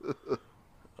cool.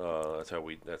 That's how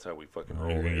we fucking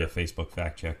roll. You're gonna here. get Facebook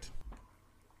fact checked.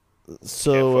 Can't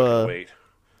So fucking wait.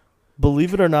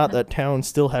 believe it or not, that town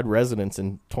still had residents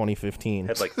in 2015.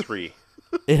 Had like 3.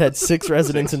 It had 6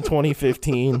 residents in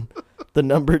 2015. The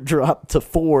number dropped to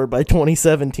 4 by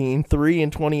 2017, 3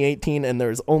 in 2018, and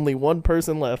there's only 1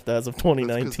 person left as of That's because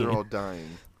 2019. they're all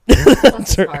dying.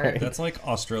 That's Hard. right. That's like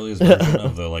Australia's version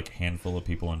of the like handful of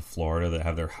people in Florida that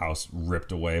have their house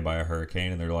ripped away by a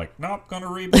hurricane, and they're like, "Nope,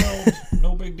 gonna rebuild.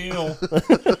 No big deal."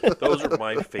 Those are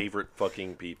my favorite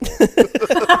fucking people.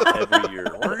 Every year,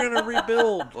 we're gonna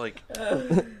rebuild. Like,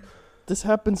 This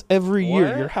happens every year.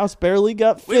 What? Your house barely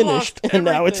got We finished, lost and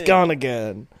now it's everything. gone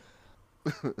again.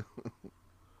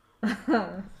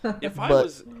 if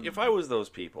But- I was those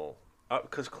people,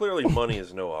 because clearly money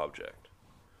is no object.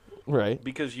 Right.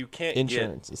 Because you can't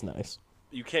Insurance is nice.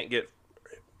 get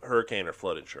hurricane or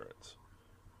flood insurance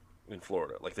in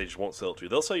Florida. Like, they just won't sell it to you.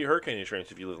 They'll sell you hurricane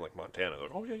insurance if you live in like Montana. They're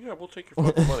like, oh yeah, we'll take your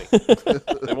fucking money.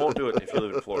 They won't do it if you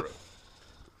live in Florida.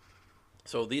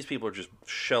 So these people are just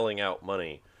shelling out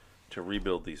money to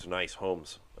rebuild these nice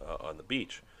homes on the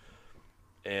beach.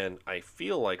 And I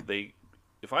feel like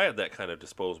if I had that kind of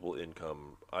disposable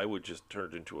income, I would just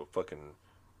turn it into a fucking.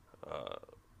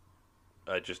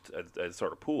 I'd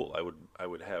start a pool. I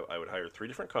would hire 3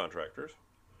 different contractors,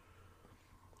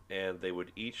 and they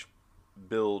would each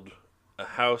build a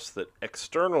house that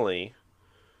externally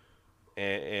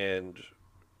and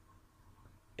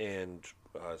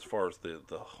as far as the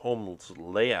home's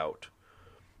layout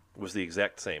was the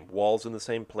exact same. Walls in the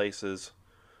same places,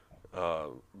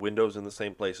 windows in the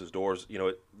same places, doors.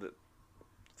 The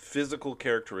physical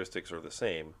characteristics are the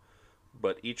same,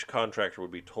 but each contractor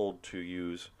would be told to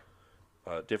use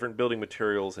different building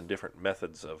materials and different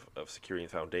methods of securing the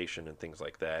foundation and things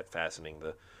like that, fastening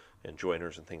and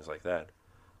joiners and things like that.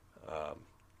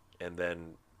 And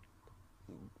then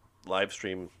live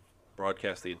stream,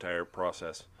 broadcast the entire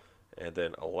process, and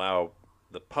then allow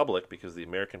the public, because the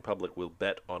American public will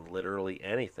bet on literally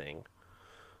anything.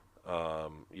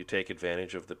 You take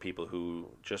advantage of the people who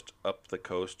just up the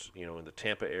coast, in the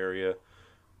Tampa area,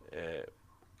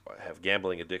 have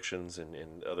gambling addictions, and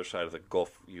the other side of the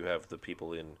Gulf, you have the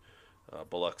people in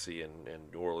Biloxi and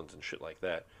New Orleans and shit like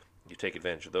that. You take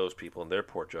advantage of those people and their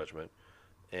poor judgment,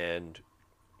 and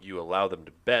you allow them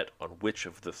to bet on which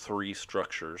of the 3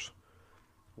 structures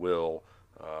will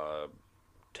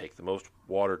take the most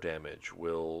water damage,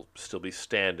 will still be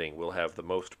standing, will have the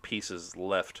most pieces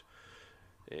left.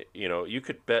 You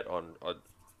could bet on a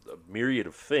myriad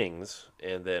of things,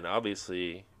 and then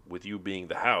obviously with you being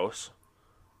the house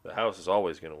is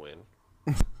always going to win.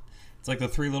 It's like the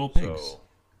 3 little pigs.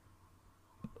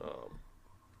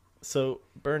 So,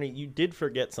 Bernie, you did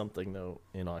forget something, though,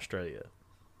 in Australia.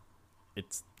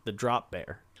 It's the drop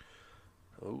bear.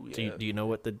 Oh yeah. Do you know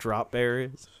what the drop bear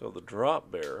is? So the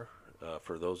drop bear,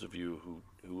 for those of you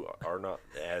who are not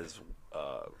as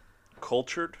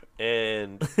cultured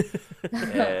and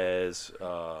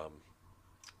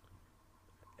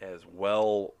as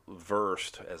well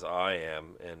versed as I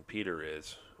am and Peter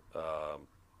is,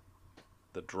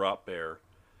 the drop bear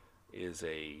is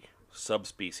a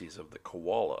subspecies of the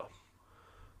koala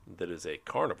that is a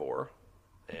carnivore,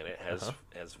 and it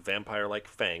has vampire-like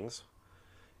fangs,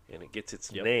 and it gets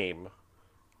its name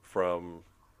from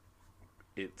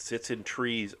it sits in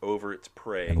trees over its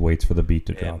prey And waits for the beat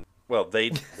to drop. and well,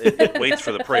 it waits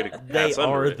for the prey to They pass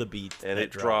under are it, the beat and that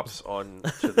it drops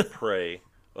onto the prey,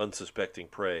 unsuspecting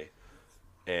prey,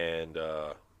 and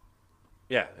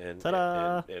and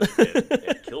Ta-da!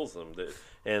 and kills them.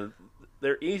 And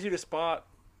they're easy to spot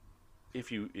if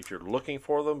you're looking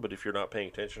for them, but if you're not paying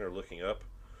attention or looking up.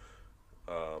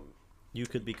 You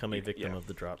could become a victim Yeah. of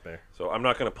the drop bear. So I'm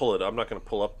not going to pull it. I'm not going to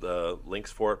pull up the links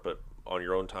for it, but on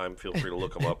your own time. Feel free to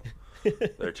look them up.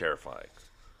 They're terrifying.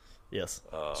 Yes.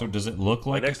 So does it look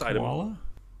like a next item- koala?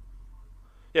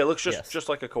 Yeah, it looks Yes. just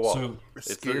like a koala. So-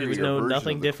 it's, Scarier We it's, know version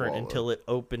nothing of the different koala. until it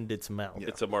opened its mouth.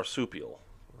 it's a marsupial.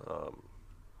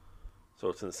 So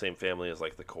it's in the same family as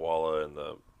like the koala and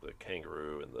the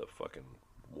kangaroo and the fucking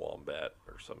wombat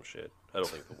or some shit. I don't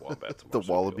think the wombat's a The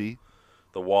marsupial. wallaby.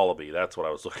 The wallaby. That's what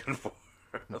I was looking for.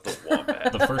 The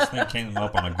wombat. The first thing that came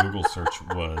up on a Google search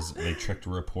was they tricked a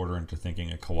reporter into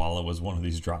thinking a koala was one of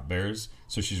these drop bears.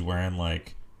 So she's wearing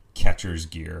like catcher's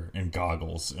gear and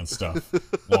goggles and stuff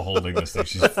while holding this thing.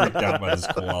 She's freaked out by this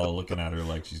koala looking at her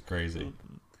like she's crazy.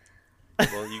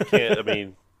 Well, you can't. I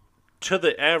mean, to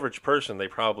the average person, they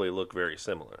probably look very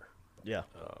similar. Yeah,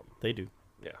 they do.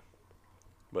 Yeah,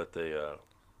 but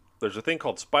there's a thing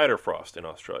called spider frost in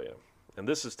Australia, and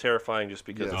this is terrifying just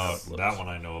because of how Oh, it looks. that one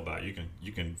I know about.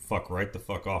 You can fuck right the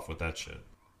fuck off with that shit.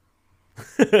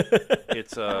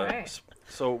 It's Alright.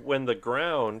 so when the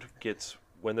ground gets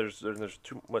when there's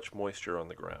too much moisture on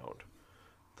the ground,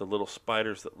 the little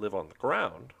spiders that live on the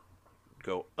ground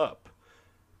go up.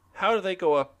 How do they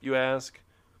go up, you ask?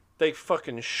 They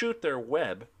fucking shoot their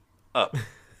web up.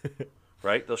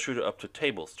 Right? They'll shoot it up to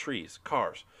tables, trees,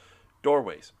 cars,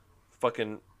 doorways,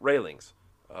 fucking railings,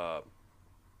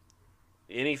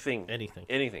 anything.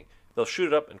 Anything. They'll shoot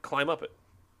it up and climb up it.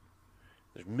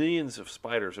 There's millions of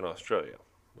spiders in Australia.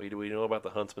 We know about the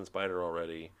huntsman spider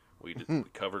already. We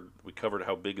covered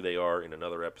how big they are in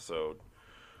another episode.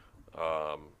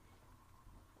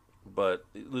 But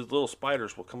these little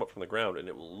spiders will come up from the ground, and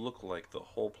it will look like the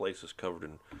whole place is covered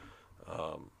in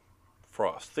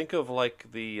frost. Think of like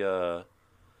the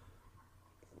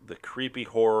creepy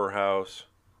horror house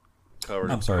covered.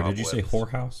 I'm in sorry, did you say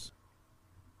cobwebs.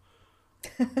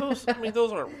 whorehouse?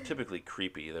 Those aren't typically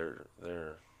creepy. They're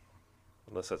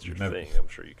unless that's your You've never- thing. I'm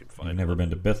sure you can find. You've never been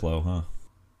to Bithlow,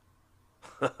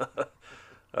 huh?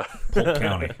 Polk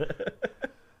County.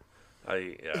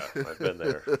 I've been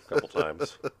there a couple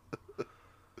times.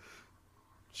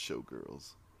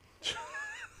 Showgirls.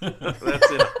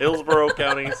 That's in Hillsborough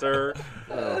County, sir.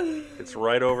 It's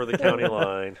right over the county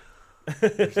line.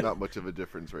 There's not much of a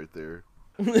difference right there.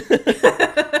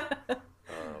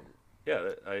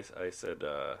 Yeah, I said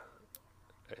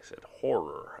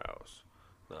horror house,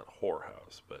 not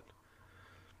whorehouse, but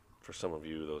for some of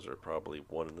you, those are probably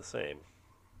one and the same.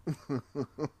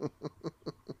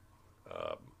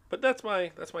 But that's my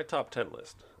top 10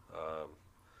 list,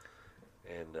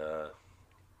 and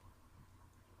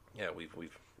yeah, we've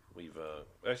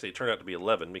actually it turned out to be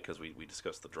 11 because we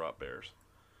discussed the drop bears.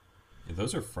 Yeah,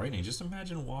 those are frightening. Just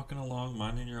imagine walking along,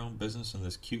 minding your own business, and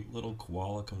this cute little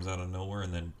koala comes out of nowhere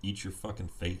and then eats your fucking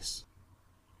face.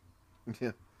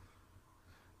 Yeah.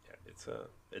 Yeah,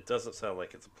 it doesn't sound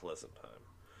like it's a pleasant time.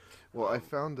 Well, I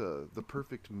found the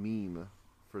perfect meme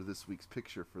for this week's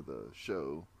picture for the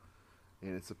show,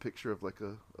 and it's a picture of like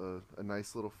a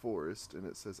nice little forest, and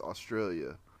it says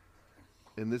Australia.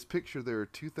 In this picture, there are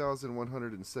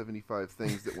 2,175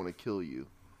 things that want to kill you.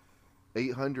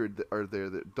 800 that are there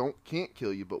that can't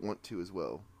kill you but want to as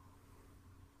well.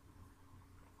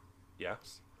 Yeah,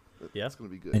 Yeah. It's going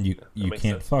to be good. And you makes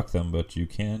can't sense. fuck them, but you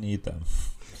can eat them.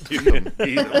 you can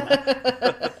eat them.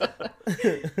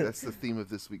 That's the theme of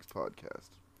this week's podcast.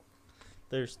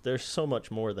 There's so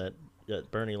much more that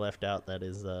Bernie left out that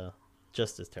is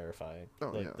just as terrifying. Oh,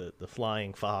 like yeah. the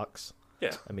flying fox.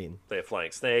 Yeah, I mean, they have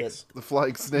flying snakes. The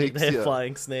flying snakes, they have yeah.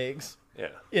 flying snakes. Yeah,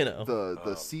 You know,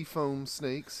 The sea foam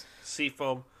snakes. sea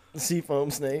foam. sea foam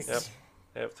snakes.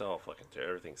 Yep, it's all fucking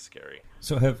everything's scary.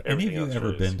 So have any of Everything you else ever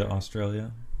really is been to scary.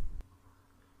 Australia?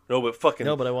 No, but fucking.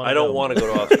 No, but I wanna I don't go. want to go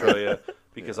to Australia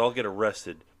because I'll get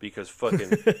arrested because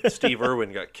fucking Steve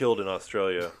Irwin got killed in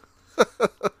Australia.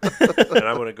 And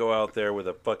I'm gonna go out there with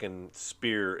a fucking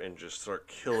spear and just start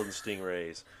killing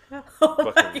stingrays,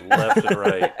 fucking left and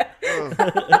right.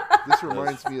 This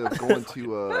reminds me of going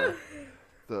to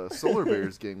the Solar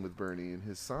Bears game with Bernie and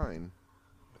his sign.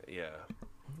 Yeah,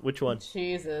 Which one?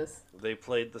 Jesus. the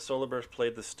Solar Bears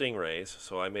played the Stingrays,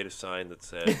 so I made a sign that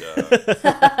said,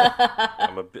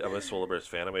 I'm a Solar Bears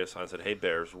fan. I made a sign that said, "Hey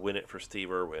Bears, win it for Steve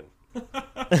Irwin."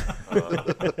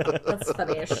 That's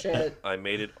funny as shit. I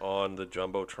made it on the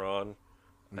Jumbotron.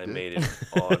 I made it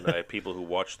on people who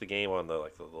watched the game on the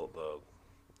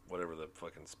whatever the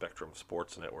fucking Spectrum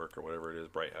Sports Network or whatever it is,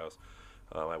 Bright House.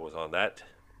 I was on that,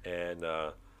 and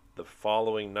the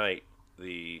following night,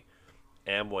 the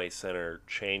Amway Center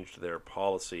changed their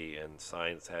policy, and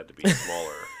signs had to be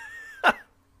smaller.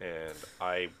 And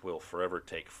I will forever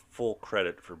take full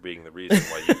credit for being the reason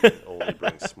why you can only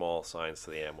bring small signs to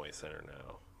the Amway Center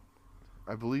now.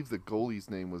 I believe the goalie's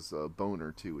name was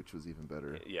Boner too, which was even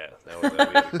better. Yeah, we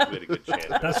had a good chance.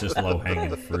 That's just low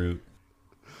hanging fruit.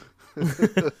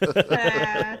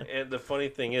 And the funny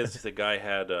thing is, the guy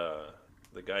had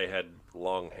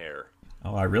long hair.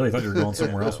 Oh, I really thought you were going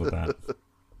somewhere else with that.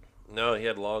 No, he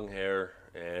had long hair,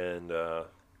 and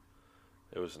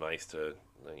it was nice to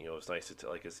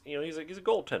like his, he's a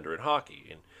goaltender in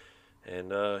hockey,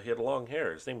 and he had long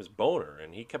hair. His name was Boner,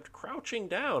 and he kept crouching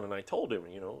down, and I told him,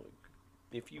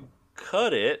 if you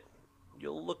cut it,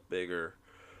 you'll look bigger.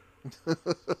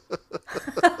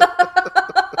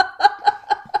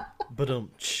 But Hold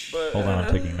on,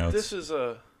 I'm taking notes. This is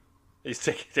he's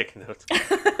taking notes.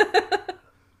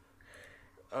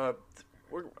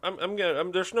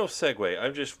 There's no segue.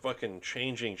 I'm just fucking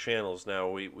changing channels now.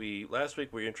 We last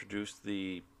week we introduced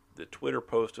the Twitter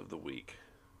post of the week,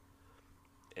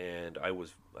 and I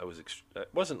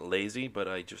wasn't lazy, but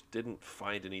I just didn't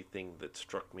find anything that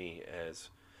struck me as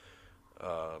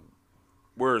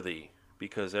worthy,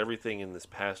 because everything in this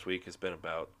past week has been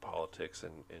about politics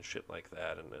and shit like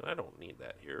that, and I don't need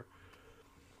that here.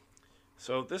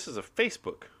 So this is a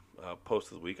Facebook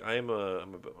post of the week. I'm a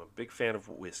big fan of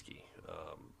whiskey.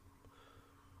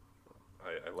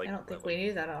 I don't think we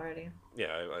knew that already. Yeah,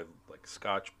 I like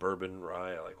Scotch, bourbon,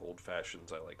 rye. I like old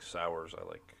fashions. I like sours. I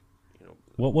like,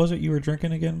 What was it you were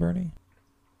drinking again, Bernie?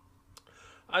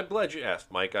 I'm glad you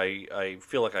asked, Mike. I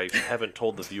feel like I haven't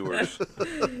told the viewers,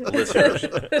 the listeners.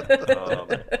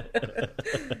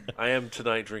 I am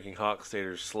tonight drinking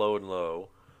Hochstadter's Slow and Low,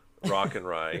 Rock and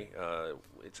Rye.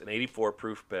 It's an 84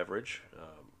 proof beverage.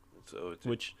 So it's,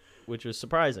 which was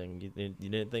surprising. You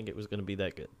didn't think it was going to be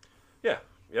that good. Yeah.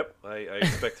 Yep. I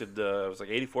expected. I was like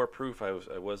 84 proof. I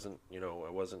wasn't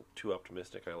too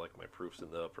optimistic. I like my proofs in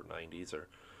the upper 90s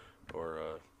or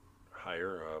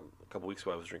higher. A couple weeks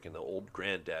ago, I was drinking the Old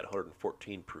Granddad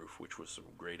 114 proof, which was some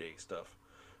grade A stuff.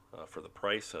 For the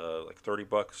price, like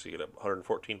 $30, you get a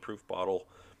 114 proof bottle.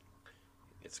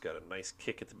 It's got a nice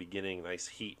kick at the beginning, nice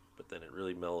heat, but then it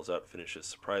really mellows out, finishes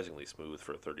surprisingly smooth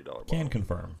for a $30 bottle. Can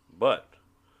confirm. But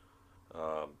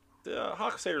the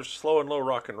Hochstadter's Slow and Low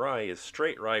Rock and Rye is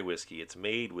straight rye whiskey. It's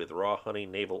made with raw honey,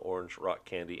 navel orange, rock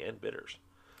candy, and bitters.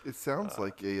 It sounds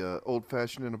like a old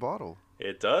fashioned in a bottle.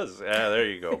 It does. Yeah, there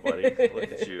you go, buddy.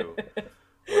 Look at you.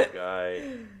 What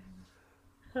guy.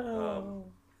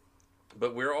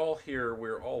 But we're all here.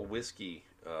 We're all whiskey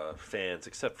fans,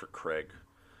 except for Craig.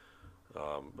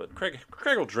 But Craig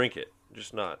will drink it.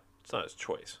 Just not. It's not his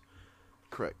choice.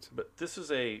 Correct. But this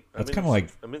is a. That's kind of like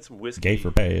I'm in some whiskey. gay for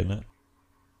pay, isn't it?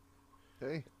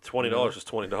 Hey, $20 is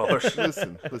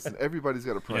 $20. listen. Everybody's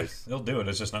got a price. Yeah, they'll do it.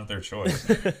 It's just not their choice.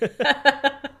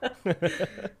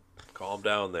 Calm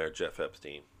down there, Jeff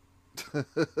Epstein. I'm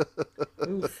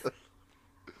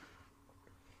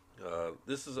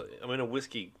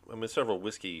in several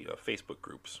whiskey Facebook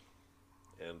groups,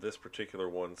 and this particular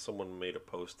one, someone made a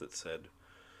post that said,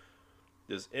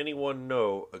 "Does anyone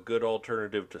know a good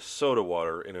alternative to soda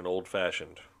water in an old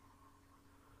fashioned?"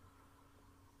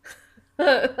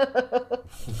 My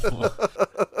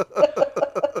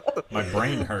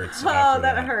brain hurts. Oh,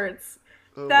 that hurts.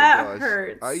 Oh That my gosh.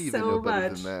 hurts I even so know better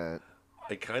much. than that.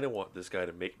 I kind of want this guy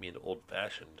to make me an old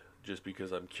fashioned, just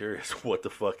because I'm curious what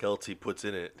the fuck else he puts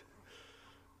in it.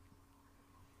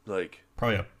 Like,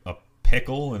 Probably a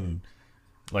pickle and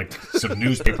like some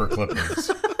newspaper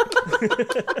clippings.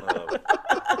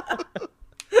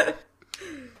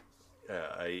 yeah,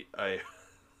 I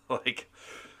like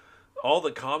all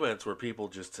the comments were people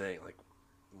just saying like,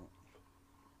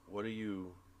 what are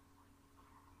you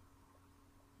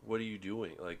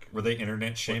doing? Like, Were they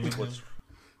internet shaming him?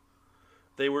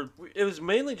 It was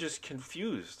mainly just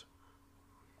confused.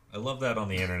 I love that on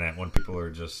the internet when people are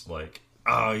just like,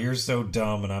 "Oh, you're so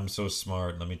dumb and I'm so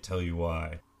smart. Let me tell you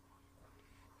why."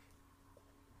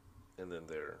 And then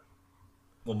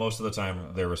Well, most of the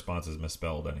time their response is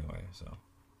misspelled anyway. So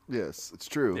Yes, it's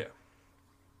true. yeah.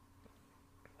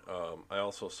 I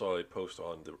also saw a post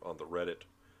on the Reddit,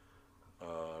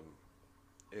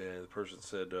 and the person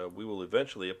said, "We will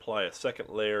eventually apply a second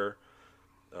layer,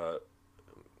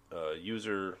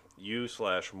 user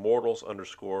u/mortals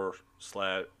 _/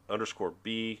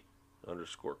 b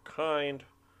 _kind."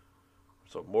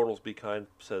 So mortals be kind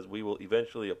says we will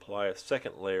eventually apply a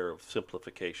second layer of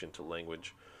simplification to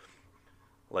language,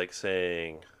 like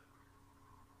saying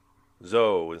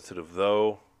 "zo" instead of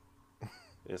 "though."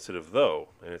 And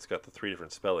it's got the three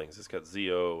different spellings. It's got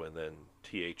ZO and then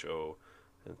THO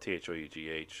and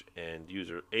THOUGH, and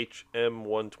user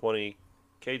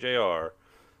HM120KJR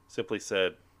simply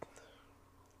said,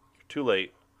 "You're too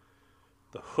late.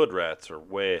 The hood rats are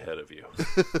way ahead of you."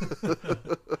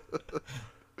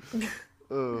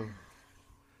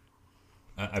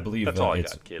 I believe That's all I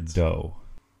it's got, kids. dough.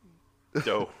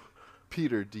 Dough.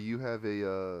 Peter, do you have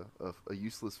a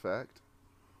useless fact?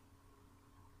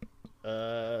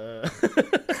 No,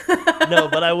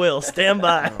 but I will. Stand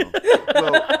by.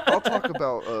 Well, I'll talk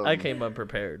about I came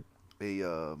unprepared.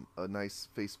 a nice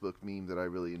Facebook meme that I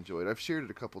really enjoyed. I've shared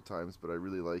it a couple times, but I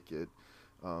really like it.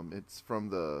 It's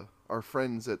from our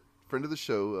friend of the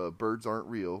show, Birds Aren't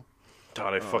Real.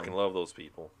 God, I fucking love those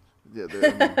people. Yeah,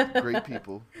 they're great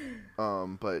people.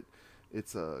 But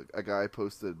it's a guy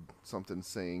posted something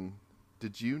saying,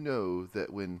 "Did you know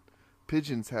that when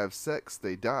pigeons have sex,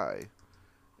 they die?"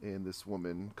 And this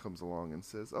woman comes along and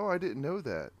says, "Oh, I didn't know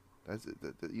that. Is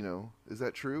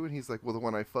that true?" And he's like, "Well, the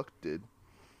one I fucked did."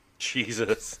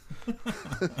 Jesus.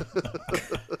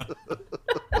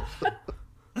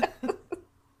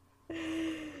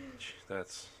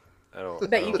 I don't.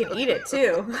 Bet you can eat it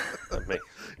too. That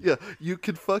Yeah, you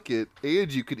could fuck it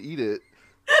and you could eat it.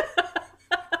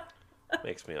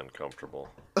 makes me uncomfortable.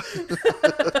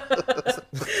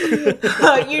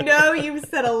 You've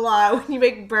said a lot when you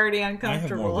make Birdie I have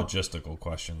uncomfortable. more logistical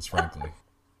questions, frankly.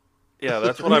 Yeah,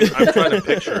 that's what I'm trying to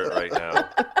picture it right now.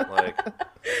 Like,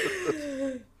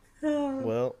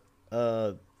 Well,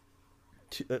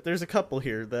 there's a couple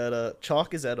here that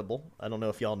chalk is edible. I don't know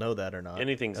if y'all know that or not.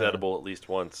 anything's edible at least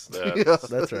once. Yeah,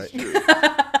 That's right. true.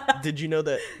 Did you know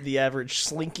that the average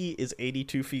slinky is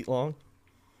 82 feet long?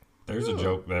 There's a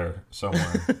joke there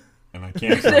somewhere, and I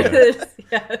can't find it.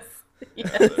 Yes.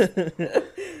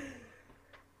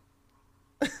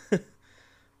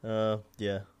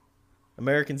 Yeah.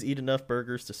 Americans eat enough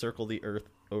burgers to circle the Earth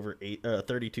over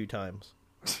 32 times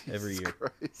every year.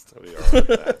 Christ. We are like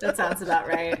that. That sounds about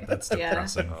right. That's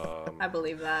depressing. I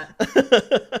believe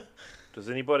that. Does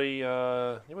anybody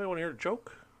want to hear a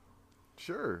joke?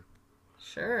 Sure.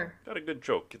 Sure. Got a good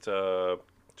joke. It's a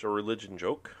religion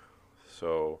joke.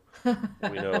 So we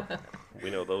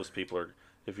know those people are.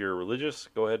 If you're religious,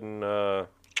 go ahead and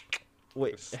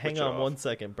Wait, switch hang it on off. 1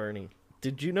 second, Bernie.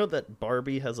 Did you know that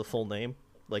Barbie has a full name?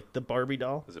 Like the Barbie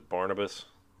doll? Is it Barnabas?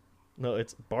 No,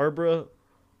 it's Barbara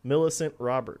Millicent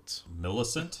Roberts.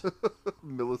 Millicent?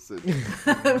 Millicent.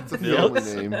 It's a family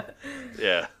name.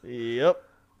 Yeah. Yep.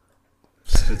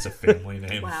 It's a family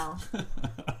name. Wow.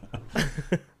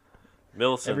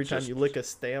 Millicent. Every time just- you lick a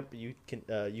stamp, you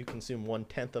consume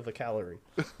 1/10 of a calorie.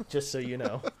 Just so you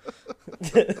know.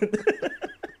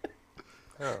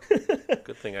 Oh,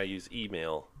 good thing I use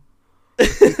email.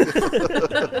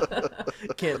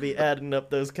 Can't be adding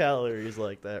up those calories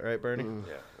like that, right, Bernie?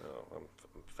 Yeah. No, I'm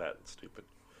fat and stupid.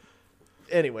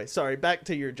 Anyway, sorry. Back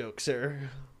to your joke, sir.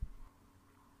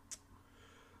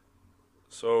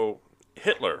 So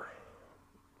Hitler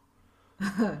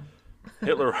Okay.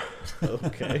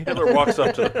 Hitler walks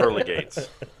up to the pearly gates,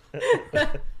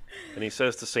 and he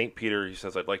says to St. Peter, he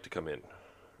says, "I'd like to come in."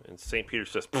 And St. Peter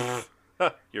says,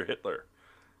 "You're Hitler.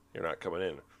 You're not coming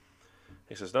in."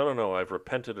 He says, No, I've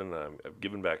repented and I've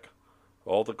given back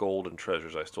all the gold and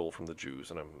treasures I stole from the Jews,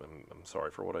 and I'm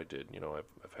sorry for what I did.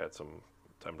 I've had some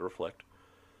time to reflect."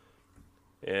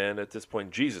 And at this point,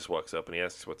 Jesus walks up and he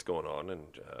asks what's going on,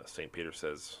 and St. Peter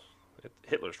says,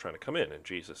 "Hitler's trying to come in," and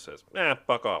Jesus says,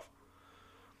 "Fuck off."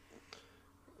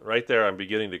 Right there, I'm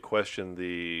beginning to question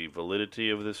the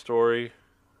validity of this story,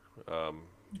 but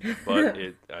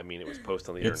it was posted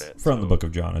on the It's internet. from the so- Book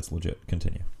of John. It's legit.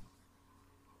 Continue.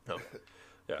 Oh,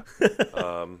 yeah.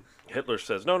 Hitler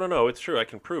says, No, it's true. I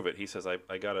can prove it. He says, I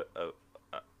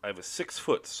have a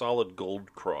 6-foot solid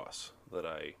gold cross that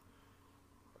I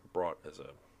brought as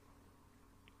a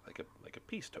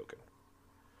peace token.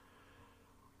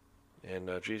 And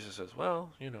Jesus says,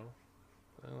 well,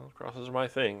 crosses are my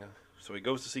thing. So he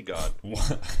goes to see God,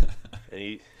 What?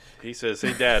 and he says,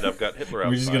 "Hey, Dad, I've got Hitler outside."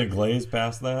 We're just gonna glaze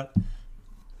past that.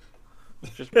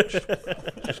 Just- Yes.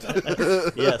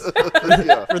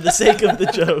 Yeah. For the sake of the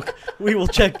joke, we will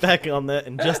check back on that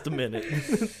in just a minute.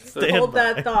 Stand Hold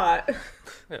by. that thought.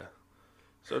 Yeah.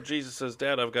 So Jesus says,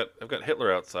 "Dad, I've got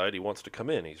Hitler outside. He wants to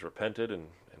come in. He's repented and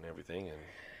everything." And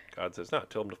God says, "No,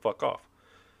 tell him to fuck off."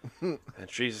 And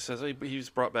Jesus says, he's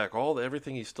brought back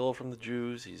everything he stole from the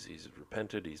Jews. He's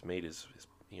repented. He's made his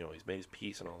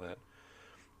peace and all that.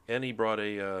 And he brought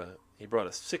a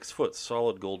 6-foot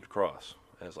solid gold cross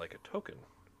as like a token,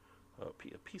 a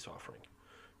peace offering.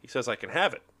 He says, "I can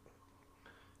have it."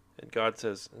 And God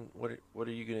says, "What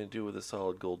are you going to do with a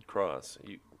solid gold cross?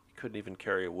 You couldn't even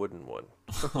carry a wooden one."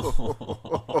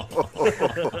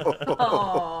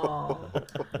 Oh.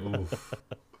 Oof.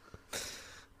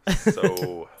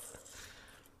 So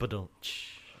But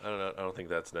I don't think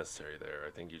that's necessary there.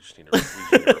 I think you just need to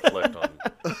reflect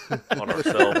on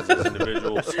ourselves as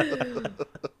individuals.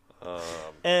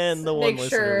 And the one Make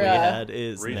listener sure, we had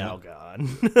is Reason. now gone.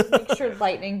 Make sure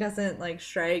lightning doesn't like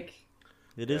strike.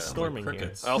 It is storming here.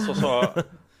 crickets. I also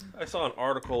saw an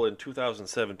article in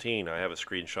 2017. I have a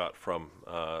screenshot from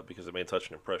because it made such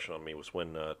an impression on me. Was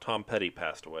when Tom Petty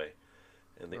passed away,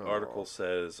 and the article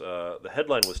says the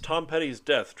headline was "Tom Petty's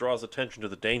death draws attention to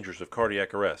the dangers of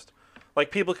cardiac arrest."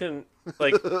 Like people can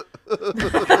like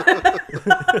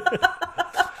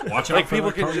Watch out Like, for people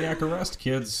that can cardiac arrest,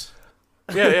 kids.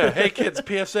 yeah. Hey kids,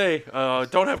 PSA,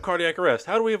 don't have cardiac arrest.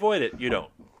 How do we avoid it? You don't.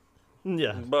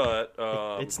 Yeah. But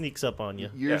It sneaks up on you.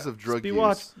 Years Yeah. of drug Be use.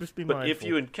 watch. Just be But mindful. if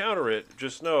you encounter it,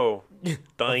 just know,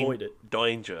 Avoid it.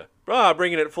 danger.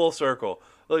 Bringing it full circle.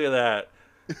 Look at that.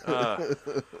 But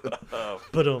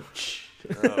Oh,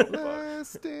 fuck.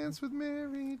 Last Dance with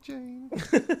Mary Jane.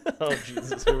 oh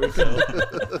Jesus, here we go.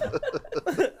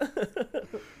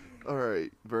 All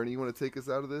right, Bernie, you want to take us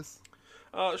out of this?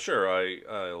 Sure.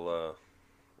 I'll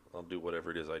do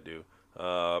whatever it is I do.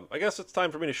 I guess it's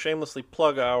time for me to shamelessly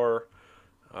plug our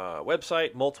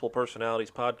website,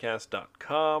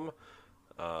 multiplepersonalitiespodcast.com.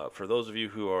 For those of you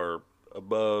who are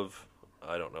above,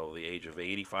 I don't know, the age of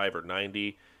 85 or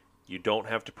 90, you don't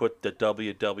have to put the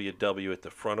www at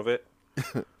the front of it.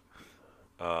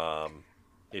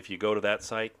 If you go to that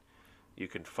site, you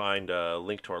can find a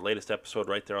link to our latest episode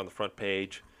right there on the front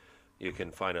page. You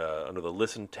can find under the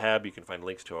Listen tab, you can find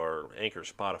links to our Anchor,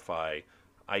 Spotify,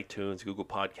 iTunes, Google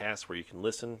Podcasts, where you can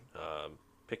listen.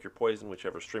 Pick your poison,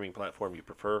 whichever streaming platform you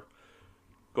prefer.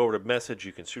 Go over to message.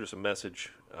 You can shoot us a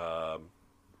message.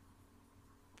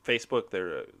 Facebook,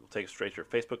 will take us straight to our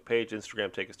Facebook page.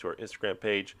 Instagram, take us to our Instagram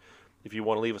page. If you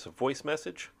want to leave us a voice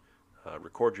message,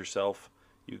 record yourself.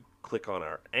 You click on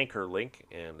our Anchor link,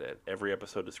 and at every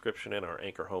episode description and our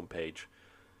Anchor homepage,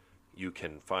 you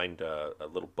can find a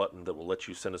little button that will let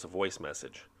you send us a voice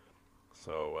message.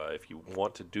 So if you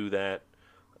want to do that,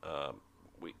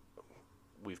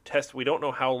 we've tested. We don't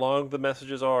know how long the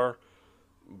messages are,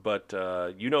 but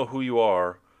you know who you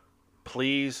are.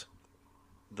 Please,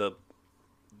 the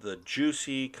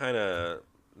juicy kind of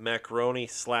macaroni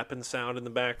slapping sound in the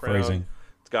background. Phrasing.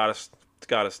 It's got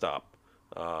to stop.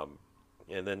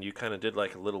 And then you kind of did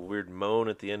like a little weird moan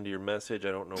at the end of your message.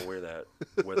 I don't know where that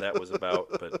was about,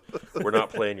 but we're not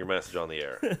playing your message on the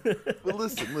air. But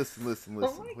listen. Oh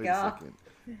my Wait God. a second.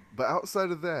 But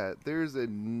outside of that, there's a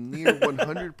near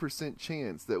 100%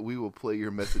 chance that we will play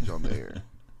your message on the air.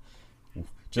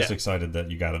 Just Yeah. excited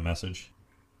that you got a message.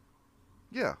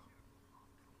 Yeah.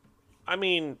 I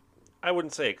mean, I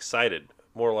wouldn't say excited.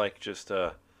 More like just,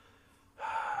 I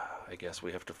guess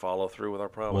we have to follow through with our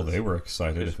promise. Well, they were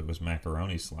excited if it was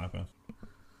macaroni slapping.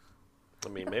 I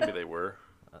mean, maybe they were.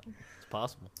 It's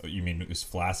possible. Oh, you mean it was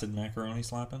flaccid macaroni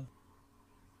slapping?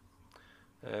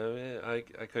 I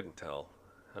couldn't tell.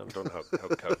 I don't know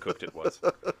how cooked it was.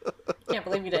 Can't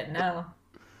believe you didn't know.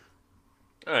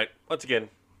 All right, once again,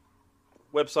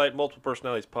 website,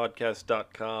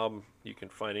 multiplepersonalitiespodcast.com. You can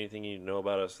find anything you know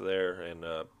about us there, and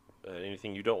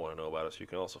anything you don't want to know about us, you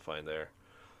can also find there.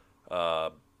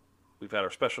 We've had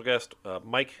our special guest,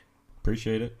 Mike,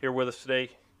 Appreciate it. here with us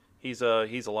today. He's a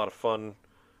lot of fun.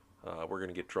 We're going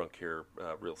to get drunk here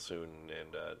real soon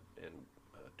and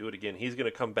do it again. He's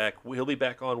going to come back. He'll be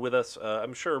back on with us,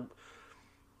 I'm sure,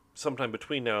 sometime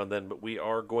between now and then, but we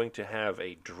are going to have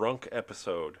a drunk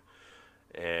episode.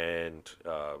 And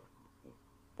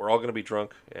we're all going to be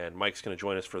drunk, and Mike's going to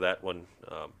join us for that one.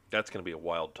 That's going to be a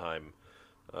wild time.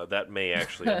 That may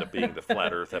actually end up being the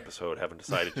Flat Earth episode. Haven't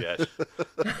decided yet.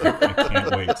 I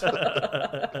can't wait.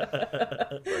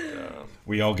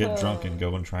 We all get drunk and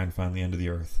go and try and find the end of the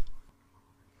earth.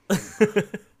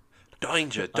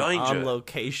 Danger. On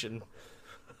location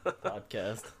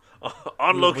podcast.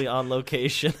 On We'll be location. on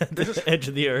location at the edge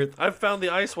of the earth. I've found the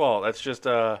ice wall. That's just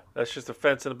a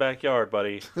fence in the backyard,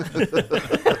 buddy.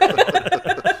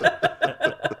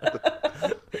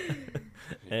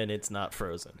 And it's not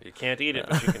frozen. You can't eat it,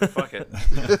 but you can fuck it.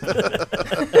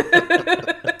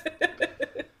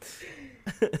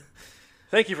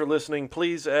 Thank you for listening.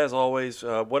 Please, as always,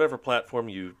 whatever platform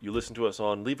you listen to us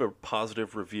on, leave a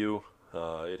positive review.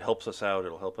 It helps us out.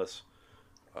 It'll help us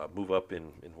move up in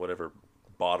whatever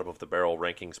bottom of the barrel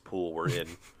rankings pool we're in.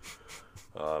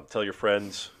 Tell your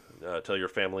friends, tell your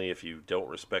family if you don't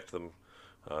respect them,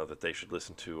 that they should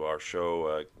listen to our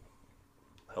show.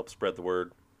 Help spread the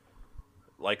word.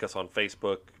 Like us on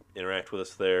Facebook, interact with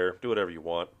us there, do whatever you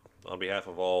want. On behalf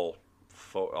of all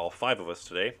five of us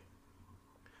today,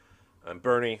 I'm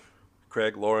Bernie,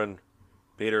 Craig, Lauren,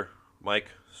 Peter, Mike.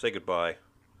 Say goodbye.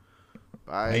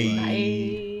 Bye.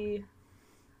 Bye.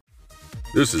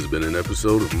 This has been an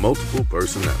episode of Multiple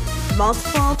Personality.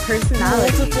 Multiple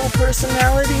personality. Multiple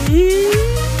personality.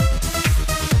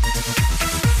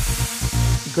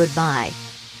 Goodbye.